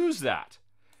really use that,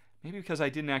 Maybe because I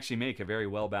didn't actually make a very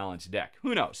well-balanced deck.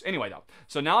 Who knows? Anyway, though.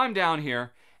 So now I'm down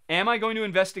here. Am I going to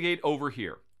investigate over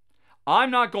here?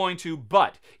 I'm not going to,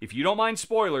 but if you don't mind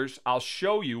spoilers, I'll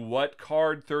show you what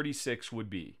card 36 would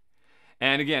be.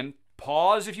 And again,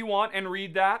 pause if you want and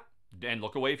read that, and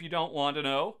look away if you don't want to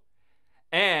know.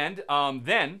 And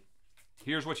then,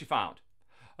 here's what you found.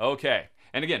 Okay.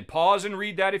 And again, pause and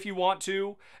read that if you want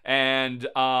to. And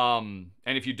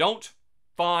if you don't,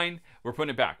 fine, we're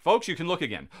putting it back. Folks, you can look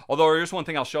again. Although here's one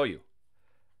thing I'll show you.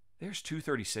 There's two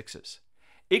 36s.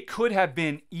 It could have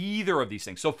been either of these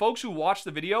things. So folks who watched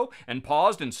the video and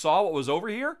paused and saw what was over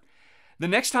here, the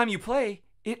next time you play,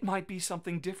 it might be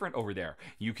something different over there.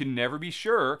 You can never be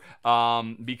sure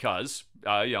because,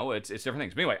 you know, it's different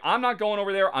things. But anyway, I'm not going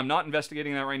over there. I'm not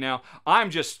investigating that right now. I'm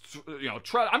just, you know,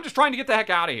 I'm just trying to get the heck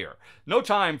out of here. No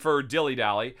time for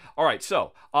dilly-dally. All right,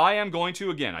 so I am going to,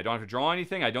 again, I don't have to draw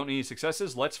anything. I don't need any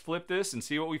successes. Let's flip this and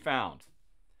see what we found.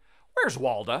 Where's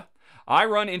Walda? I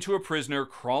run into a prisoner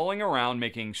crawling around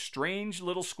making strange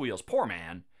little squeals. Poor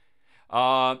man.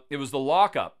 It was the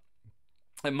lockup.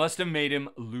 It must have made him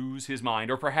lose his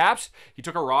mind. Or perhaps he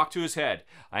took a rock to his head.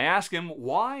 I ask him,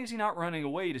 why is he not running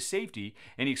away to safety?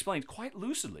 And he explains quite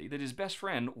lucidly that his best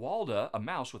friend, Walda, a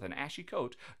mouse with an ashy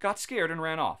coat, got scared and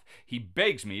ran off. He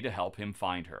begs me to help him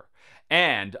find her.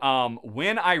 And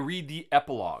when I read the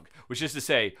epilogue, which is to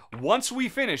say, once we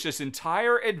finish this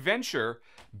entire adventure,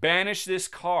 banish this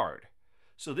card.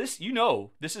 So this, you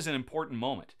know, this is an important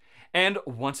moment. And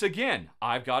once again,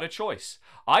 I've got a choice.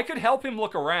 I could help him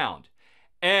look around.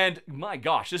 And my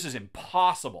gosh, this is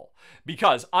impossible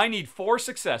because I need 4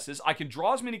 successes. I can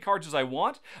draw as many cards as I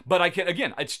want, but I can,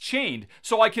 again, it's chained,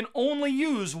 so I can only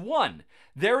use 1.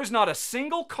 There is not a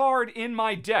single card in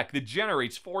my deck that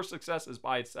generates 4 successes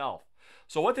by itself.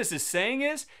 So what this is saying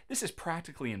is, this is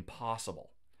practically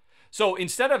impossible. So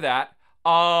instead of that,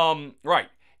 right,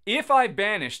 if I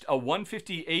banished a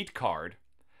 158 card,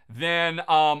 then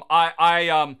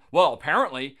well,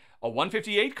 apparently a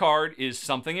 158 card is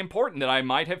something important that I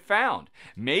might have found.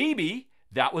 Maybe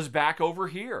that was back over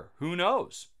here. Who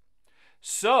knows?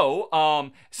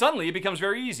 So suddenly it becomes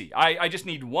very easy. I just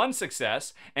need 1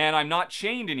 success, and I'm not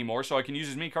chained anymore, so I can use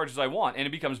as many cards as I want, and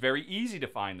it becomes very easy to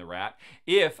find the rat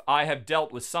if I have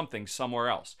dealt with something somewhere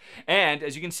else. And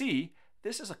as you can see,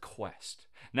 this is a quest.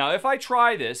 Now, if I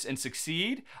try this and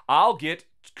succeed, I'll get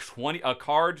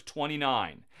card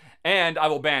 29, and I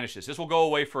will banish this. This will go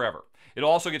away forever. It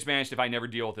also gets banished if I never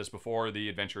deal with this before the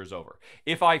adventure is over.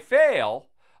 If I fail,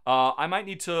 I might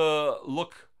need to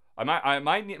look. I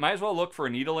might as well look for a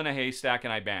needle in a haystack,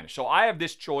 and I banish. So I have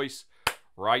this choice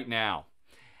right now.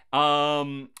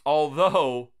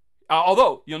 Although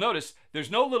you'll notice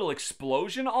there's no little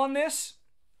explosion on this,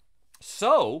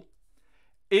 so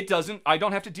it doesn't. I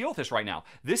don't have to deal with this right now.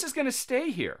 This is going to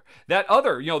stay here. That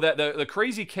other, you know, that the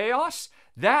crazy chaos,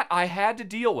 that I had to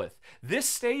deal with. This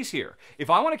stays here. If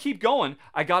I want to keep going,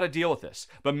 I got to deal with this.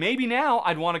 But maybe now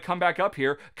I'd want to come back up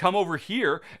here, come over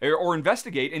here, or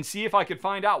investigate and see if I could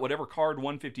find out whatever card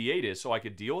 158 is so I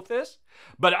could deal with this.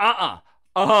 But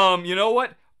you know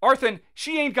what? Arthen,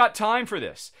 she ain't got time for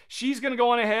this. She's going to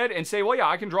go on ahead and say, well, yeah,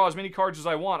 I can draw as many cards as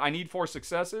I want. I need 4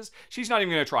 successes. She's not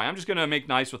even going to try. I'm just going to make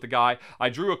nice with the guy. I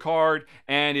drew a card,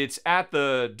 and it's at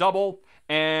the double,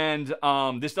 and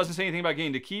this doesn't say anything about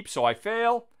getting to keep, so I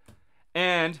fail.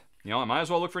 And, you know, I might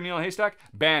as well look for a needle in a haystack.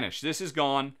 Banish. This is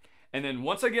gone. And then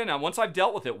once I've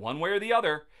dealt with it one way or the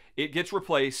other, it gets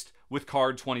replaced with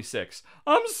card 26.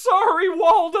 I'm sorry,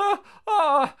 Walda.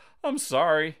 I'm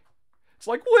sorry. It's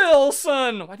like,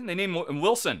 Wilson. Why didn't they name him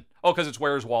Wilson? Oh, because it's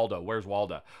Where's Waldo? Where's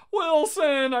Walda?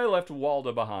 Wilson. I left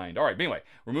Walda behind. All right, but anyway,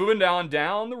 we're moving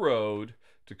down the road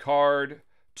to card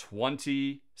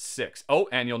 26. Oh,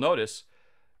 and you'll notice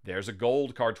there's a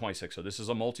gold card 26. So this is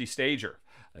a multi-stager.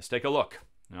 Let's take a look.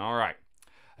 All right.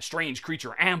 A strange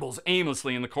creature ambles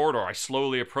aimlessly in the corridor. I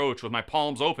slowly approach with my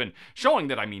palms open, showing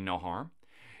that I mean no harm.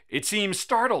 It seems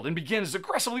startled and begins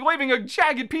aggressively waving a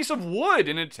jagged piece of wood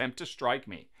in an attempt to strike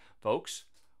me. Folks,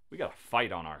 we got a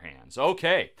fight on our hands.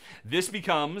 Okay, this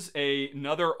becomes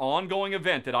another ongoing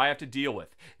event that I have to deal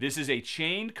with. This is a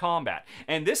chained combat,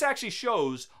 and this actually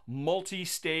shows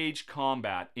multi-stage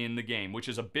combat in the game, which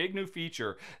is a big new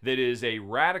feature that is a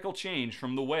radical change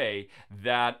from the way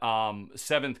that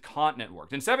 7th Continent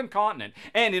worked. In 7th Continent,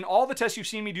 and in all the tests you've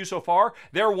seen me do so far,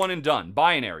 they're one and done,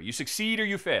 binary. You succeed or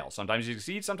you fail. Sometimes you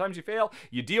succeed, sometimes you fail.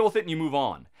 You deal with it and you move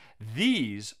on.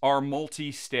 These are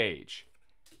multi-stage.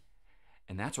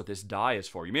 And that's what this die is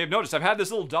for. You may have noticed I've had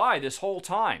this little die this whole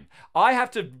time. I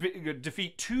have to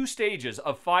defeat 2 stages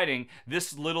of fighting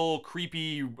this little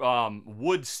creepy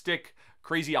wood stick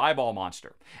crazy eyeball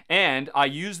monster. And I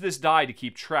use this die to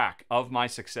keep track of my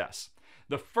success.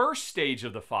 The first stage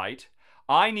of the fight,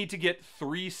 I need to get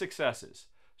 3 successes.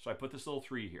 So I put this little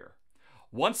 3 here.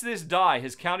 Once this die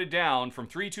has counted down from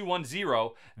 3, 2, 1,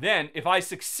 0, then if I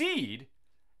succeed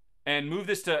and move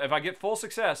this to, if I get full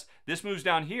success, this moves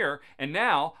down here, and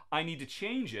now I need to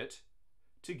change it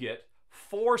to get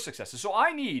 4 successes. So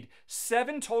I need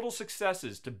 7 total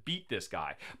successes to beat this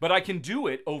guy, but I can do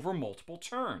it over multiple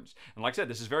turns. And like I said,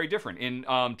 this is very different. In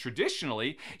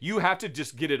traditionally, you have to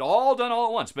just get it all done all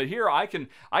at once. But here I can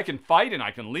fight and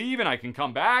I can leave and I can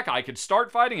come back. I could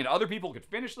start fighting and other people could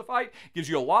finish the fight. Gives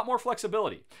you a lot more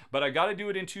flexibility. But I got to do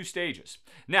it in 2 stages.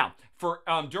 Now, for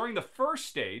during the first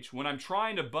stage, when I'm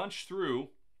trying to bunch through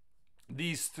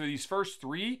these first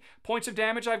 3 points of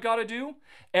damage I've got to do,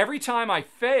 every time I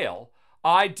fail,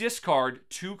 I discard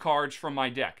 2 cards from my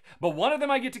deck, but one of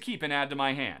them I get to keep and add to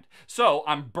my hand. So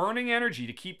I'm burning energy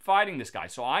to keep fighting this guy,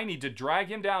 so I need to drag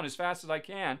him down as fast as I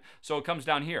can so it comes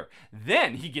down here.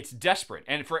 Then he gets desperate,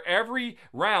 and for every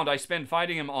round I spend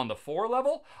fighting him on the 4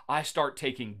 level, I start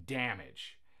taking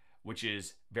damage, which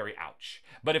is very ouch.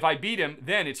 But if I beat him,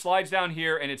 then it slides down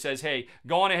here and it says, hey,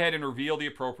 go on ahead and reveal the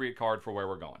appropriate card for where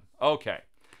we're going. Okay,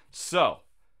 so,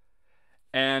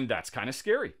 and that's kind of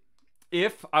scary.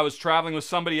 If I was traveling with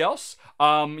somebody else,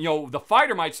 the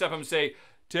fighter might step up and say,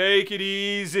 take it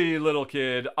easy, little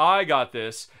kid. I got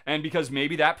this. And because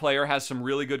maybe that player has some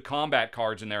really good combat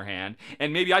cards in their hand,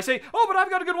 and maybe I say, oh, but I've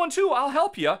got a good one too. I'll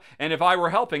help you. And if I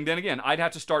were helping, then again, I'd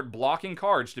have to start blocking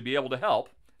cards to be able to help,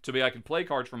 so I could play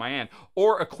cards from my hand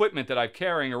or equipment that I'm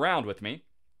carrying around with me.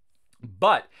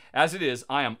 But as it is,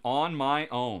 I am on my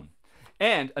own.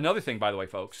 And another thing, by the way,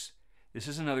 folks, this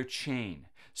is another chain.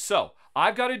 So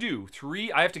I've got to do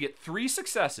 3, I have to get 3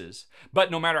 successes,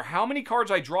 but no matter how many cards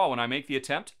I draw when I make the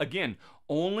attempt, again,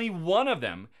 only one of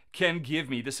them can give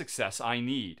me the success I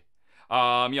need.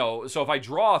 So if I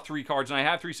draw 3 cards and I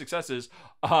have 3 successes,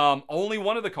 only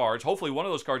one of the cards, hopefully one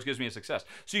of those cards gives me a success.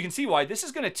 So you can see why this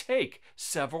is going to take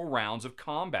several rounds of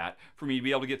combat for me to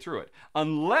be able to get through it.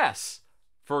 Unless,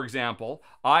 for example,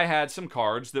 I had some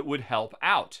cards that would help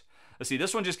out. Let's see,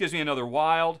 this one just gives me another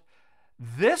wild.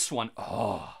 This one,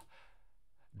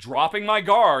 dropping my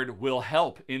guard will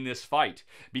help in this fight,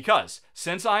 because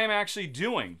since I am actually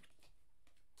doing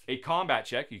a combat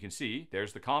check, you can see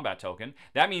there's the combat token,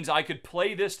 that means I could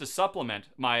play this to supplement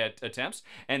my attempts,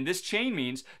 and this chain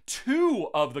means 2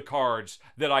 of the cards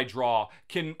that I draw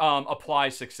can apply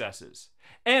successes.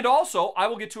 And also, I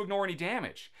will get to ignore any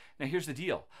damage. Now here's the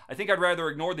deal. I think I'd rather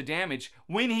ignore the damage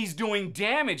when he's doing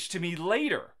damage to me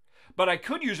later. But I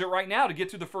could use it right now to get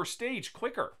through the first stage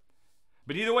quicker.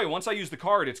 But either way, once I use the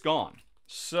card, it's gone.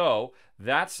 So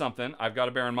that's something I've got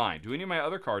to bear in mind. Do any of my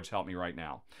other cards help me right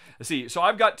now? Let's see. So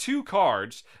I've got 2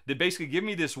 cards that basically give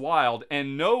me this wild,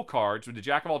 and no cards with the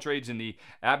Jack of all trades and the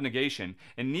abnegation.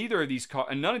 And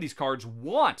none of these cards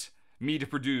want me to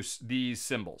produce these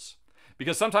symbols.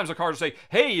 Because sometimes the cards will say,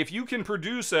 hey, if you can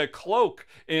produce a cloak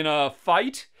in a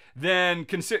fight, then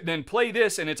play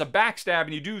this, and it's a backstab,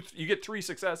 and you get 3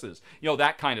 successes.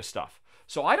 That kind of stuff.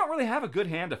 So I don't really have a good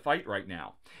hand to fight right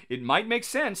now. It might make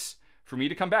sense for me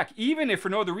to come back, even if for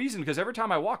no other reason, because every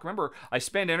time I walk, remember, I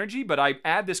spend energy, but I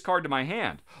add this card to my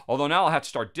hand. Although now I'll have to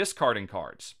start discarding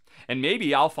cards. And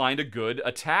maybe I'll find a good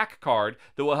attack card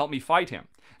that will help me fight him.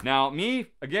 Now, me,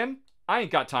 again, I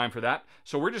ain't got time for that,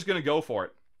 so we're just going to go for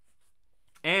it.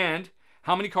 And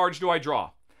how many cards do I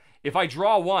draw? If I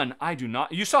draw 1, I do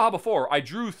not. You saw how before I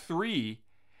drew 3,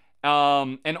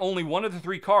 and only one of the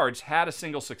 3 cards had a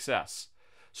single success.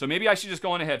 So maybe I should just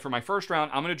go on ahead. For my first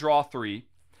round, I'm going to draw 3,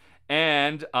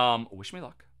 and wish me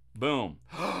luck. Boom.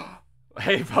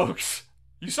 Hey, folks,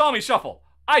 you saw me shuffle.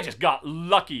 I just got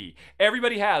lucky.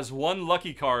 Everybody has 1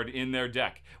 lucky card in their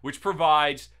deck, which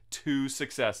provides 2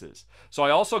 successes. So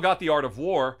I also got the Art of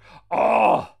War.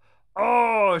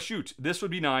 Oh, shoot. This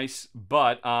would be nice,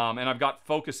 but, and I've got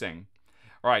focusing.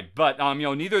 All right, but,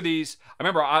 neither of these,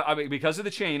 remember, because of the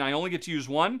chain, I only get to use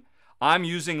 1. I'm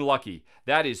using lucky.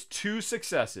 That is 2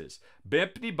 successes.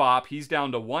 Bippity bop, he's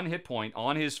down to 1 hit point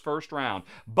on his first round.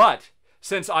 But,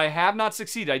 since I have not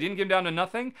succeeded, I didn't get him down to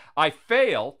nothing, I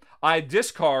fail, I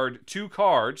discard 2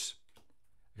 cards,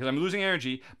 because I'm losing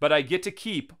energy, but I get to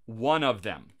keep 1 of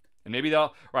them. And maybe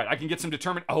I can get some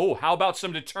how about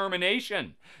some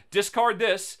determination? Discard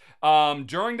this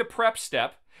during the prep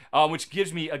step, which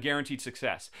gives me a guaranteed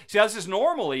success. See, as is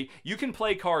normally, you can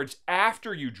play cards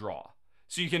after you draw.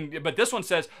 So you can, but this one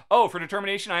says, oh, for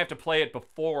determination, I have to play it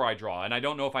before I draw, and I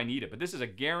don't know if I need it, but this is a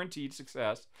guaranteed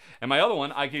success. And my other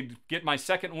one, I could get my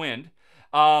second wind,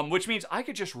 which means I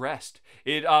could just rest.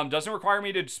 It doesn't require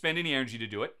me to spend any energy to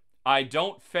do it. I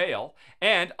don't fail,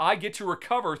 and I get to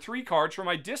recover 3 cards from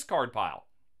my discard pile.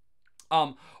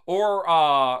 Or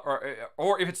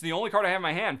if it's the only card I have in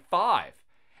my hand, 5.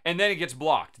 And then it gets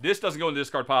blocked. This doesn't go in the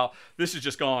discard pile. This is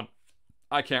just gone.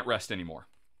 I can't rest anymore.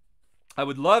 I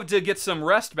would love to get some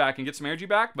rest back and get some energy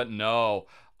back, but no.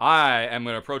 I am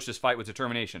going to approach this fight with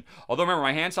determination. Although, remember,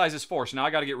 my hand size is 4, so now I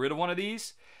got to get rid of one of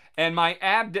these. And my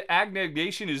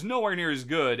abnegation is nowhere near as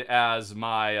good as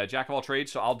my Jack of all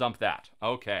trades, so I'll dump that.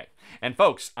 Okay. And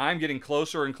folks, I'm getting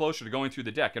closer and closer to going through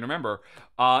the deck. And remember,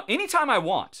 anytime I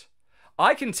want,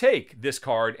 I can take this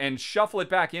card and shuffle it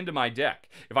back into my deck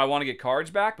if I want to get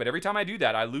cards back, but every time I do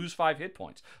that, I lose 5 hit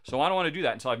points. So I don't want to do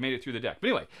that until I've made it through the deck. But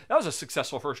anyway, that was a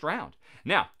successful first round.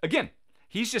 Now, again,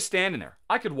 he's just standing there.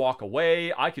 I could walk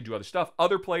away. I could do other stuff.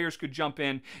 Other players could jump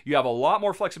in. You have a lot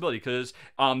more flexibility because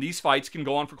these fights can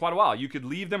go on for quite a while. You could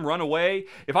leave them, run away.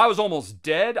 If I was almost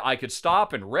dead, I could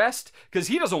stop and rest because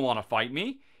he doesn't want to fight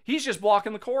me. He's just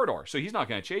blocking the corridor, so he's not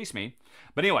going to chase me.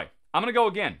 But anyway, I'm going to go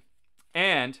again.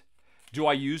 And do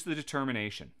I use the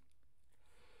determination?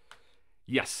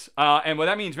 Yes. And what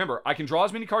that means, remember, I can draw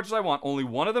as many cards as I want. Only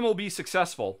one of them will be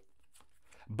successful.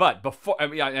 But before,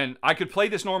 and I could play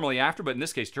this normally after, but in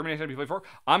this case, determination had to be played before.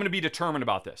 I'm going to be determined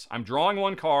about this. I'm drawing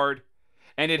 1 card,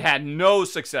 and it had no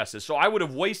successes. So I would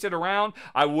have wasted a round.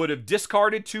 I would have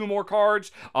discarded 2 more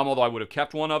cards, although I would have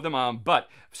kept one of them. But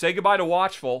say goodbye to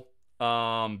Watchful,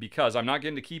 because I'm not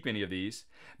getting to keep any of these.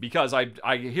 Because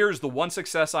here's the 1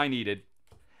 success I needed.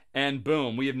 And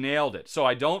boom, we have nailed it. So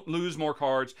I don't lose more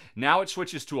cards. Now it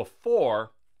switches to a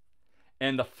 4,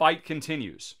 and the fight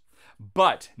continues.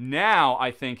 But now I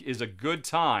think is a good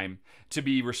time to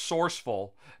be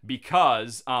resourceful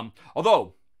because,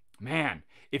 although, man,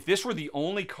 if this were the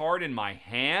only card in my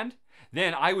hand,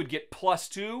 then I would get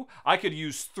 +2. I could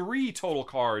use 3 total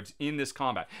cards in this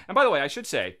combat. And by the way, I should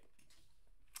say,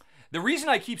 the reason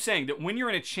I keep saying that when you're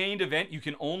in a chained event, you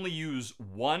can only use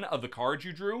 1 of the cards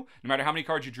you drew, no matter how many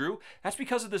cards you drew, that's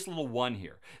because of this little 1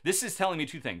 here. This is telling me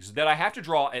 2 things, that I have to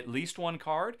draw at least 1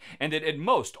 card, and that at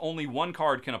most, only 1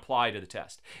 card can apply to the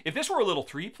test. If this were a little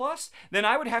 3+, then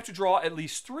I would have to draw at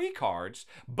least 3 cards,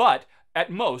 but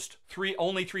at most,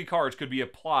 only 3 cards could be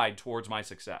applied towards my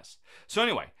success. So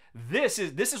anyway, this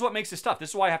is what makes this tough. This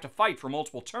is why I have to fight for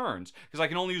multiple turns, because I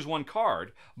can only use 1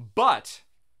 card,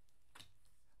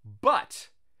 But,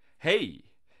 hey,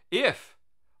 if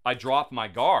I drop my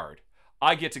guard,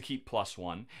 I get to keep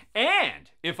 +1.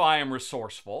 And if I am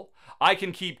resourceful, I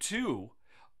can keep 2.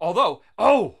 Although,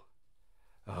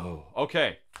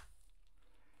 okay.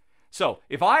 So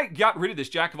if I got rid of this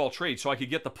Jack of all trades so I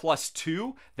could get the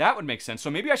 +2, that would make sense.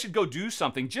 So maybe I should go do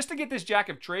something just to get this Jack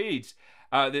of trades,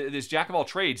 this Jack of all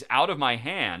trades out of my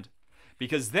hand.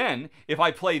 Because then, if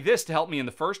I play this to help me in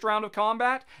the first round of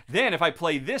combat, then if I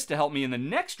play this to help me in the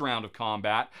next round of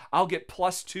combat, I'll get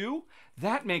 +2.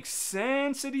 That makes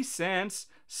sense-ity sense.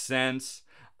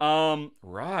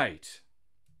 Right.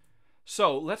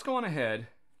 So, let's go on ahead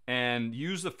and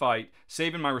use the fight,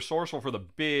 saving my resourceful for the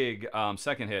big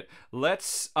second hit.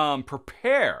 Let's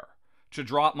prepare to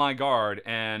drop my guard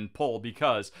and pull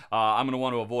because I'm going to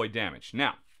want to avoid damage.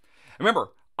 Now,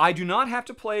 remember, I do not have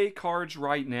to play cards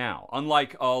right now,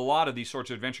 unlike a lot of these sorts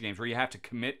of adventure games where you have to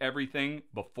commit everything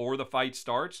before the fight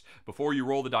starts, before you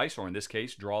roll the dice, or in this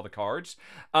case, draw the cards.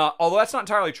 Although that's not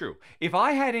entirely true. If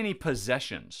I had any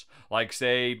possessions, like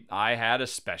say I had a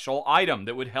special item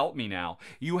that would help me now,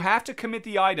 you have to commit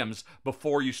the items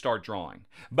before you start drawing.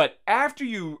 But after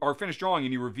you are finished drawing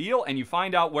and you reveal and you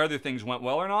find out whether things went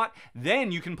well or not,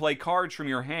 then you can play cards from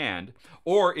your hand,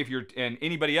 or if you're, and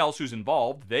anybody else who's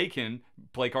involved, they can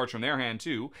play cards from their hand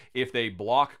too. If they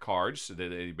block cards, so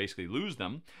they basically lose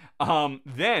them,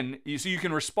 then so you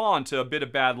can respond to a bit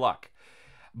of bad luck.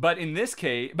 But in this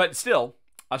case, but still,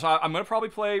 so I'm going to probably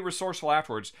play resourceful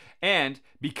afterwards. And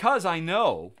because I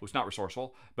know, well, it's not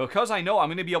resourceful, because I know I'm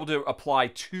going to be able to apply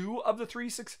 2 of the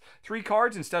 3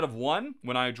 cards instead of 1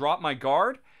 when I drop my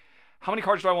guard, how many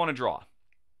cards do I want to draw?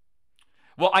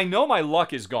 Well, I know my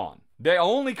luck is gone. The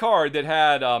only card that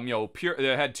had,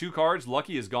 that had 2 cards,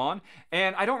 lucky, is gone.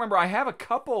 And I don't remember, I have a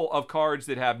couple of cards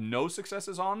that have no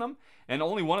successes on them, and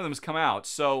only one of them has come out.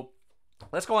 So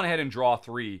let's go on ahead and draw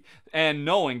 3. And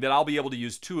knowing that I'll be able to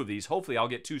use 2 of these, hopefully I'll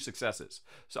get 2 successes.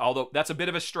 So although that's a bit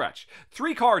of a stretch.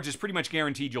 3 cards is pretty much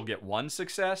guaranteed you'll get 1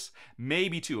 success,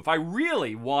 maybe 2. If I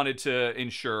really wanted to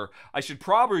ensure, I should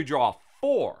probably draw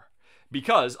 4.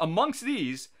 Because amongst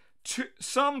these,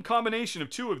 some combination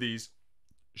of 2 of these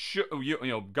should,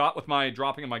 got with my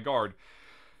dropping of my guard,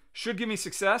 should give me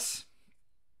success.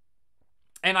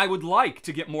 And I would like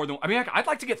to get more than, I'd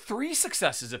like to get 3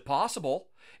 successes if possible.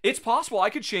 It's possible I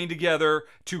could chain together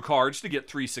 2 cards to get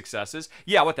 3 successes.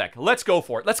 Yeah, what the heck? Let's go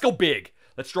for it. Let's go big.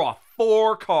 Let's draw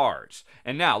 4 cards.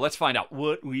 And now let's find out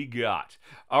what we got.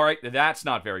 All right, that's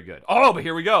not very good. Oh, but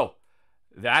here we go.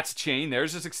 That's a chain.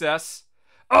 There's a success.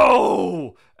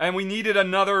 Oh, and we needed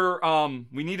another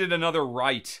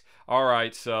right. All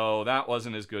right, so that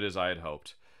wasn't as good as I had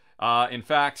hoped. In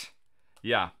fact,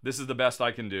 yeah, this is the best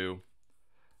I can do.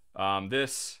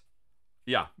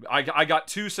 Yeah, I got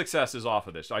 2 successes off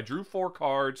of this. I drew 4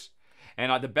 cards,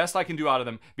 and the best I can do out of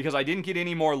them, because I didn't get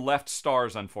any more left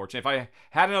stars, unfortunately. If I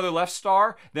had another left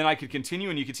star, then I could continue,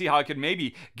 and you could see how I could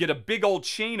maybe get a big old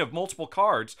chain of multiple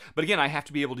cards. But again, I have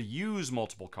to be able to use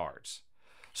multiple cards.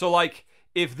 So, like,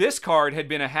 if this card had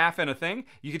been a half and a thing,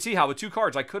 you could see how with 2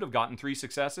 cards I could have gotten 3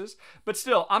 successes. But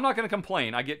still, I'm not going to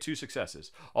complain. I get 2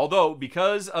 successes. Although,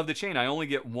 because of the chain, I only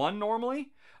get 1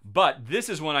 normally. But this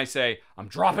is when I say, I'm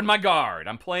dropping my guard.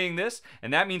 I'm playing this,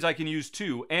 and that means I can use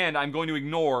 2, and I'm going to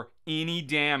ignore any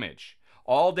damage.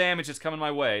 All damage is coming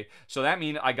my way. So that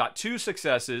means I got 2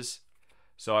 successes.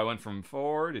 So I went from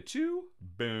 4 to 2.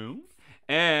 Boom.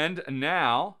 And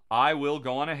now I will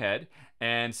go on ahead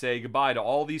and say goodbye to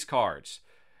all these cards.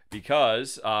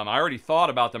 Because I already thought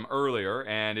about them earlier,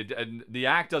 and the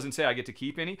act doesn't say I get to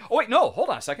keep any. Oh, wait, no. Hold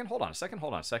on a second.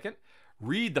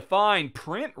 Read the fine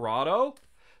print, Rahdo.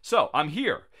 So, I'm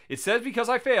here. It says because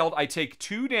I failed, I take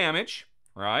 2 damage,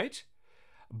 right?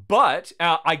 But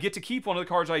I get to keep one of the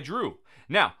cards I drew.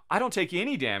 Now, I don't take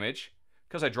any damage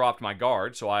because I dropped my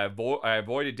guard, so I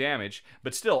avoided damage.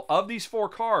 But still, of these 4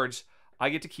 cards, I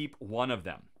get to keep 1 of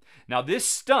them. Now, this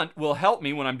stunt will help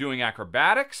me when I'm doing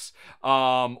acrobatics,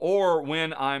 or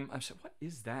when I'm saying, what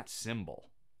is that symbol?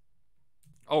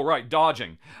 Oh, right,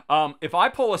 dodging. If I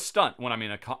pull a stunt when I'm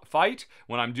in a fight,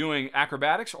 when I'm doing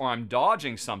acrobatics, or I'm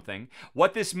dodging something,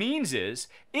 what this means is,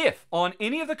 if on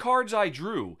any of the cards I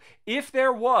drew, if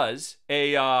there was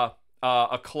a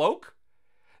cloak,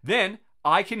 then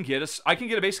I can get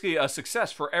basically a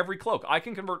success for every cloak. I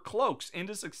can convert cloaks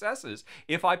into successes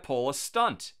if I pull a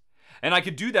stunt. And I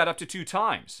could do that up to 2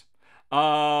 times.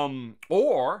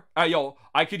 Or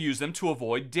I could use them to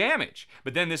avoid damage.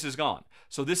 But then this is gone.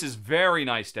 So this is very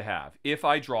nice to have if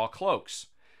I draw cloaks.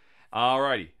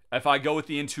 Alrighty. If I go with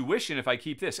the intuition, if I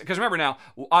keep this. Because remember now,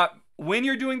 when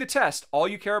you're doing the test, all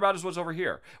you care about is what's over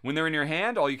here. When they're in your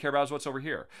hand, all you care about is what's over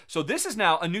here. So this is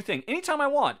now a new thing. Anytime I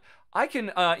want, I can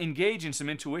engage in some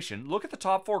intuition, look at the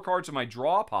top 4 cards of my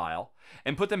draw pile,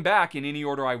 and put them back in any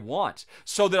order I want,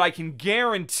 so that I can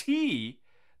guarantee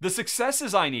the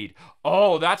successes I need.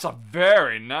 Oh, that's a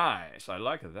very nice. I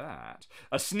like that.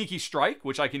 A sneaky strike,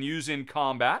 which I can use in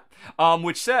combat,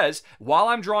 which says, while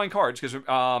I'm drawing cards, because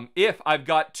if I've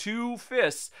got 2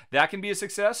 fists, that can be a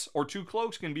success, or 2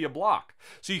 cloaks can be a block.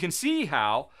 So you can see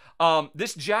how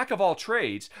this jack of all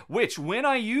trades, which when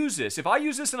I use this, if I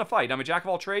use this in a fight, I'm a jack of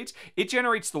all trades, it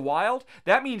generates the wild.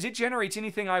 That means it generates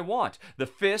anything I want. The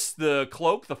fist, the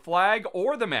cloak, the flag,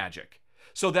 or the magic.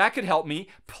 So that could help me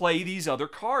play these other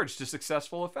cards to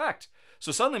successful effect.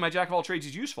 So suddenly my jack of all trades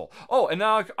is useful. Oh, and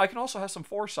now I can also have some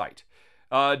foresight.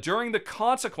 During the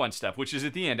consequence step, which is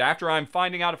at the end, after I'm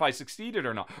finding out if I succeeded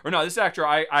or not. Or no, this is after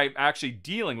I'm actually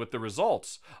dealing with the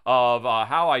results of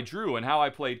how I drew and how I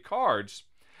played cards.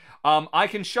 I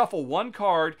can shuffle 1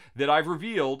 card that I've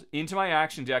revealed into my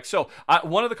action deck. So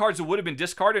one of the cards that would have been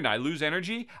discarded and I lose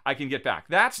energy, I can get back.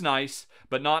 That's nice,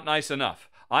 but not nice enough.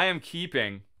 I am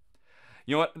keeping...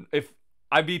 You know what? If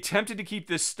I'd be tempted to keep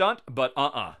this stunt, but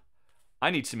I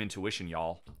need some intuition,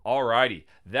 y'all. Alrighty.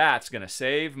 That's going to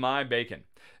save my bacon.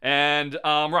 And,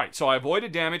 right. So I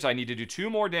avoided damage. I need to do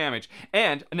 2 more damage.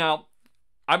 And now,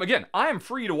 I am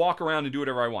free to walk around and do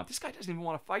whatever I want. This guy doesn't even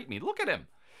want to fight me. Look at him.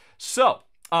 So,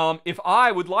 if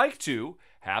I would like to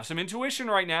have some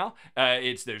intuition right now,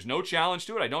 there's no challenge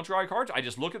to it. I don't draw cards. I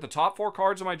just look at the top 4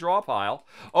 cards of my draw pile.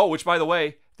 Oh, which, by the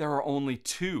way, there are only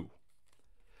 2.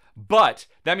 But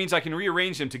that means I can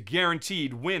rearrange them to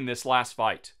guaranteed win this last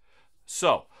fight.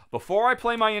 So, before I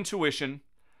play my intuition,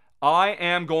 I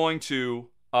am going to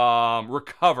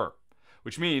recover,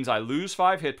 which means I lose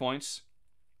 5 hit points.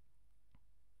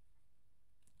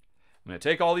 I'm going to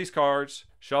take all these cards,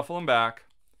 shuffle them back.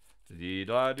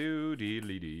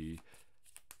 Dee-da-doo-dee-dee-dee.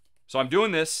 So I'm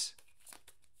doing this,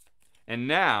 and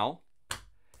now,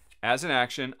 as an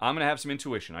action, I'm going to have some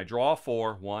intuition. I draw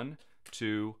 4. 1,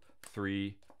 2,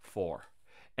 3, 4.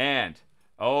 And,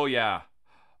 oh yeah.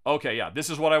 Okay, yeah, this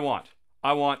is what I want.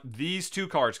 I want these 2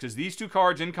 cards, because these 2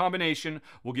 cards in combination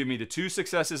will give me the 2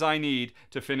 successes I need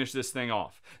to finish this thing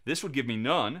off. This would give me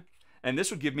none, and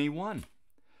this would give me 1.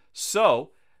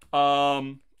 So,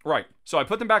 Right. So I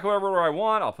put them back wherever I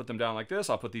want. I'll put them down like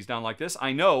this. I'll put these down like this.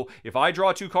 I know if I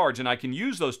draw 2 cards and I can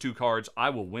use those 2 cards,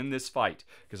 I will win this fight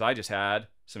because I just had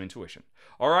some intuition.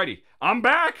 Alrighty. I'm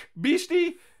back,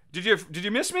 beastie. Did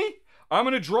you miss me? I'm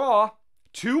going to draw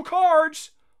 2 cards.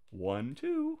 1,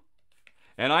 2.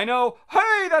 And I know,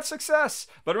 hey, that's success.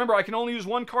 But remember, I can only use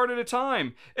 1 card at a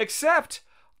time. Except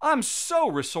I'm so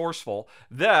resourceful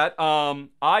that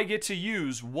I get to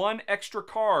use 1 extra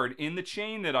card in the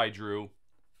chain that I drew.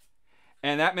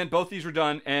 And that meant both these were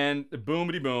done, and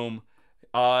boomity boom,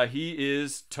 he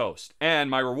is toast.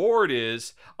 And my reward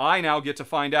is I now get to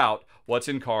find out what's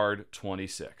in card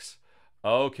 26.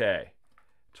 Okay,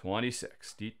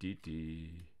 26.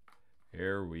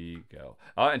 Here we go.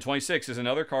 And 26 is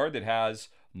another card that has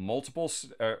multiple...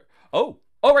 right. Oh,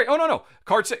 no.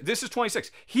 Card 6. This is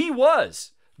 26. He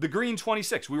was the green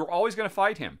 26. We were always going to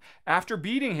fight him. After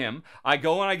beating him, I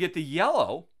go and I get the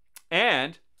yellow,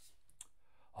 and...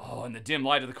 Oh, in the dim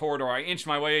light of the corridor, I inch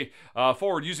my way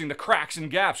forward using the cracks and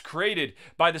gaps created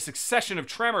by the succession of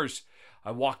tremors.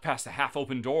 I walk past the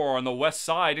half-open door on the west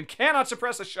side and cannot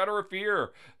suppress a shudder of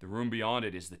fear. The room beyond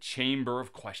it is the chamber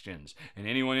of questions, and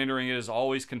anyone entering it has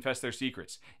always confessed their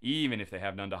secrets, even if they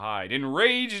have none to hide.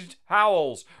 Enraged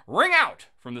howls ring out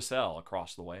from the cell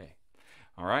across the way.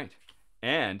 All right.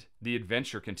 And the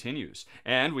adventure continues.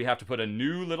 And we have to put a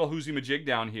new little whoozy-majig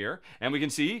down here. And we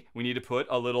can see we need to put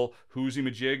a little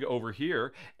whoozy-majig over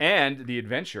here. And the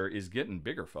adventure is getting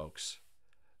bigger, folks,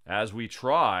 as we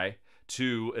try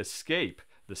to escape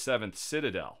the 7th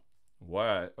Citadel.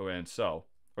 And so,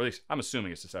 or at least I'm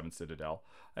assuming it's the 7th Citadel.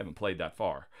 I haven't played that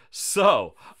far.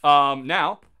 So,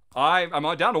 now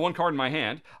I'm down to 1 card in my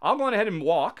hand. I'll go ahead and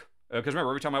walk. Because remember,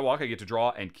 every time I walk, I get to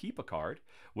draw and keep a card,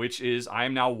 which is I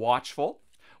am now watchful,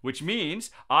 which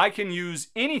means I can use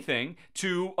anything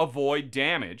to avoid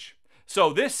damage.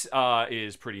 So this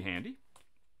is pretty handy.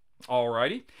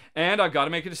 Alrighty. And I've got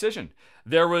to make a decision.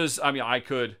 I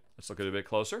could, let's look at it a bit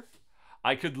closer.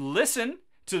 I could listen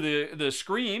to the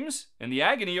screams and the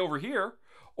agony over here,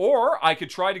 or I could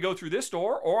try to go through this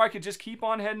door, or I could just keep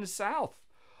on heading south.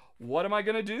 What am I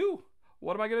going to do?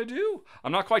 What am I going to do?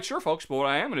 I'm not quite sure, folks, but what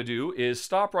I am going to do is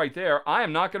stop right there. I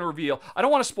am not going to reveal. I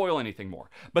don't want to spoil anything more.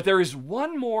 But there is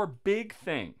one more big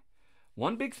thing.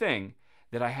 One big thing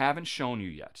that I haven't shown you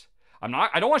yet.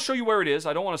 I don't want to show you where it is.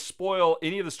 I don't want to spoil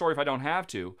any of the story if I don't have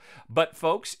to. But,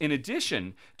 folks, in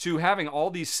addition to having all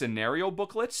these scenario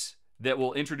booklets that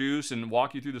will introduce and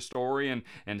walk you through the story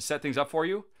and set things up for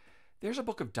you, there's a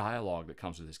book of dialogue that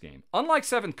comes with this game. Unlike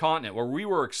 7th Continent, where we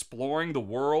were exploring the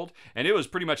world, and it was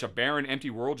pretty much a barren,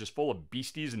 empty world just full of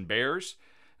beasties and bears.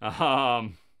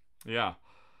 Yeah.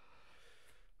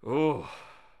 Oh.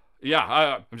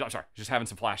 Yeah, I'm sorry, just having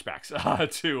some flashbacks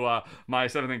to my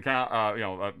 7th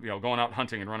encounter, going out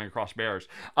hunting and running across bears.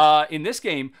 In this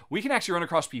game, we can actually run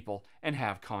across people and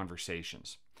have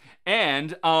conversations.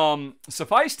 And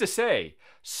suffice to say,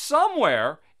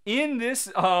 somewhere in this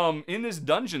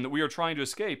dungeon that we are trying to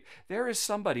escape, there is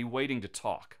somebody waiting to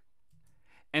talk.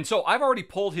 And so I've already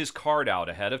pulled his card out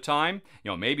ahead of time.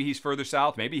 Maybe he's further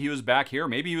south, maybe he was back here,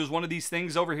 maybe he was one of these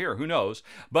things over here, who knows.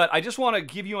 But I just want to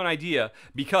give you an idea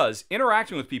because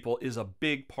interacting with people is a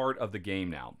big part of the game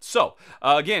now. So,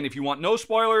 again, if you want no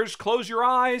spoilers, close your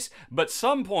eyes, but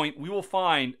some point we will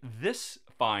find this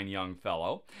fine young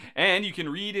fellow, and you can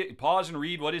read it, pause and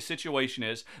read what his situation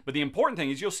is. But the important thing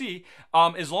is you'll see,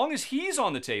 as long as he's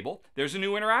on the table, there's a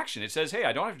new interaction. It says, hey,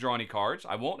 I don't have to draw any cards.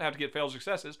 I won't have to get failed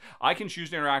successes. I can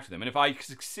choose to interact with him. And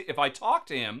if I talk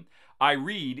to him, I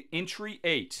read entry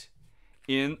 8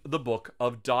 in the book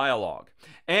of dialogue.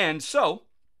 And so,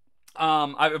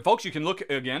 folks, you can look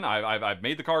again. I've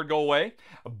made the card go away.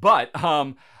 But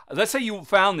let's say you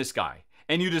found this guy,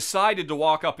 and you decided to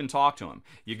walk up and talk to him.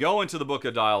 You go into the book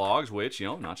of dialogues, which,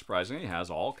 not surprisingly, has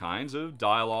all kinds of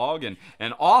dialogue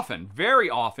and often, very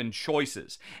often,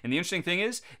 choices. And the interesting thing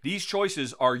is, these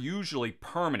choices are usually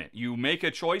permanent. You make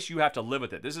a choice, you have to live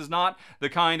with it. This is not the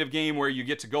kind of game where you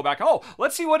get to go back, oh,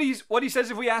 let's see what he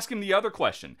says if we ask him the other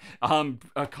question.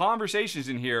 Conversations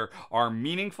in here are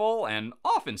meaningful and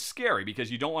often scary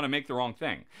because you don't want to make the wrong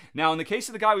thing. Now, in the case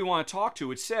of the guy we want to talk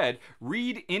to, it said,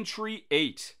 read entry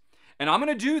 8. And I'm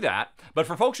going to do that, but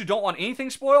for folks who don't want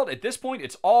anything spoiled, at this point,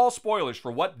 it's all spoilers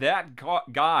for what that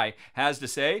guy has to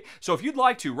say. So if you'd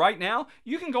like to, right now,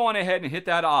 you can go on ahead and hit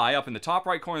that eye up in the top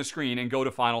right corner of the screen and go to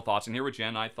Final Thoughts and hear what Jen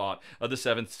and I thought of the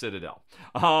 7th Citadel.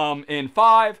 In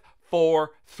 5,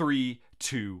 4, 3,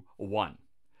 2, 1.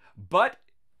 But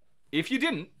if you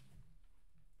didn't,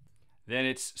 then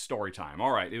it's story time.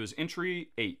 All right, it was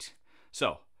entry 8.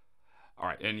 So, all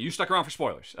right, and you stuck around for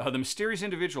spoilers. The mysterious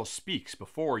individual speaks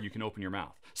before you can open your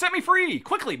mouth. Set me free,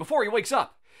 quickly, before he wakes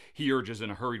up. he urges in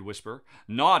a hurried whisper,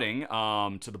 nodding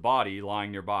to the body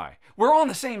lying nearby. We're on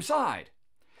the same side.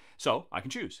 So I can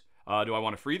choose. Do I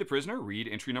want to free the prisoner? Read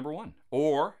entry number 1.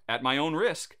 Or, at my own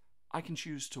risk, I can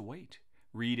choose to wait.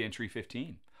 Read entry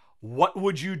 15. What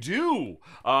would you do?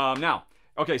 Now,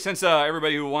 okay, since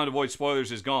everybody who wanted to avoid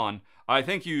spoilers is gone, I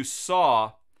think you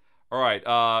saw... All right,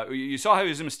 you saw how he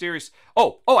was a mysterious...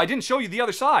 Oh, I didn't show you the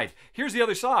other side. Here's the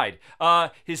other side.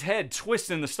 His head twists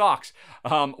in the stocks.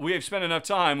 We have spent enough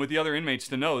time with the other inmates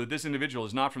to know that this individual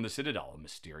is not from the Citadel, a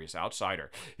mysterious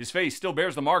outsider. His face still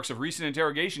bears the marks of recent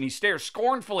interrogation. He stares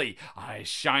scornfully, eyes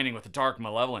shining with a dark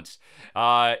malevolence.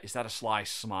 Is that a sly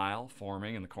smile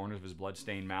forming in the corners of his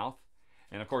blood-stained mouth?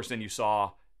 And, of course, then you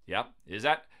saw... Yep, is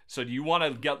that... So do you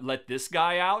want to let this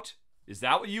guy out? Is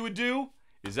that what you would do?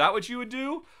 Is that what you would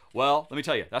do? Well, let me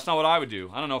tell you, that's not what I would do.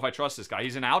 I don't know if I trust this guy.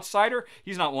 He's an outsider.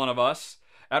 He's not one of us.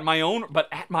 At my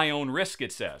own risk,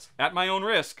 it says. At my own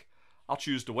risk, I'll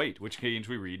choose to wait, which means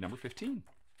we read number 15.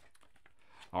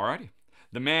 Alrighty.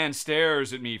 The man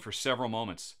stares at me for several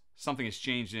moments. Something has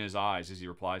changed in his eyes as he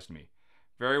replies to me.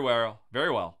 Very well,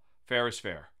 very well. Fair is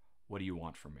fair. What do you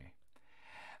want from me?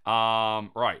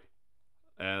 Right.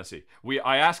 Let's see.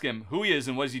 I ask him who he is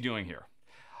and what is he doing here.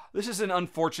 This is an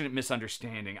unfortunate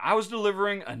misunderstanding. I was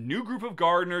delivering a new group of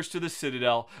gardeners to the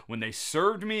Citadel when they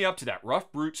served me up to that rough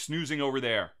brute snoozing over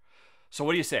there. So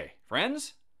what do you say,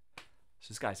 friends?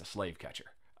 This guy's a slave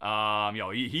catcher.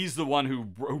 He's the one who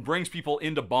brings people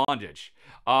into bondage.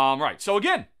 Right, so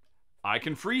again, I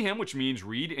can free him, which means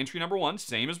read entry number 1,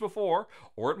 same as before,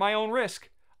 or at my own risk,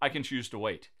 I can choose to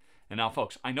wait. And now,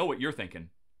 folks, I know what you're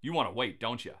thinking. You want to wait,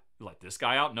 don't you? You let this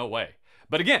guy out? No way.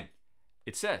 But again,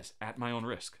 it says, at my own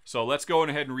risk. So let's go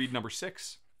ahead and read number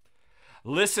 6.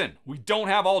 Listen, we don't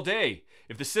have all day.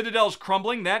 If the Citadel's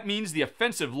crumbling, that means the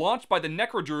offensive launched by the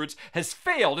Necrodruids has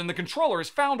failed and the Controller has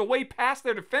found a way past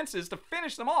their defenses to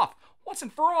finish them off once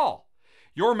and for all.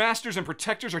 Your masters and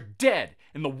protectors are dead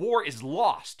and the war is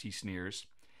lost, he sneers.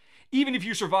 Even if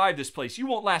you survive this place, you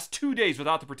won't last 2 days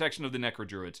without the protection of the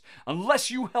Necrodruids, unless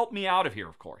you help me out of here,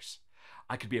 of course.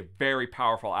 I could be a very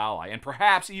powerful ally and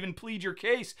perhaps even plead your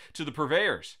case to the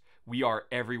purveyors. We are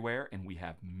everywhere and we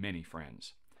have many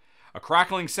friends. A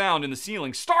crackling sound in the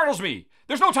ceiling startles me.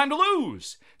 There's no time to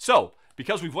lose. So,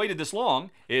 because we've waited this long,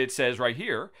 it says right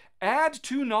here, add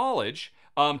 2 knowledge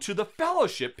to the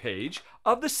fellowship page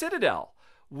of the Citadel.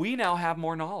 We now have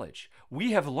more knowledge.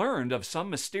 We have learned of some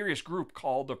mysterious group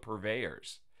called the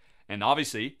purveyors. And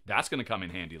obviously, that's going to come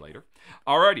in handy later.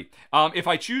 Alrighty. If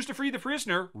I choose to free the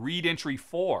prisoner, read entry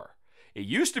 4. It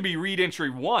used to be read entry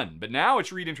 1, but now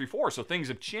it's read entry 4, so things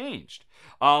have changed.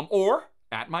 Or,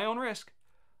 at my own risk,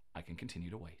 I can continue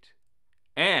to wait.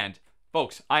 And,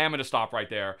 folks, I am going to stop right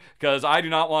there because I do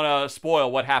not want to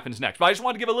spoil what happens next. But I just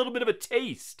want to give a little bit of a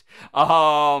taste,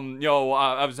 of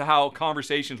how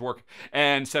conversations work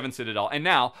in 7th Citadel. And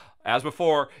now, as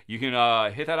before, you can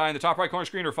hit that eye in the top right corner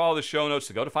screen or follow the show notes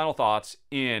to go to final thoughts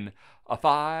in a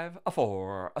 5, a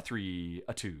 4, a 3,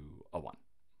 a 2, a 1.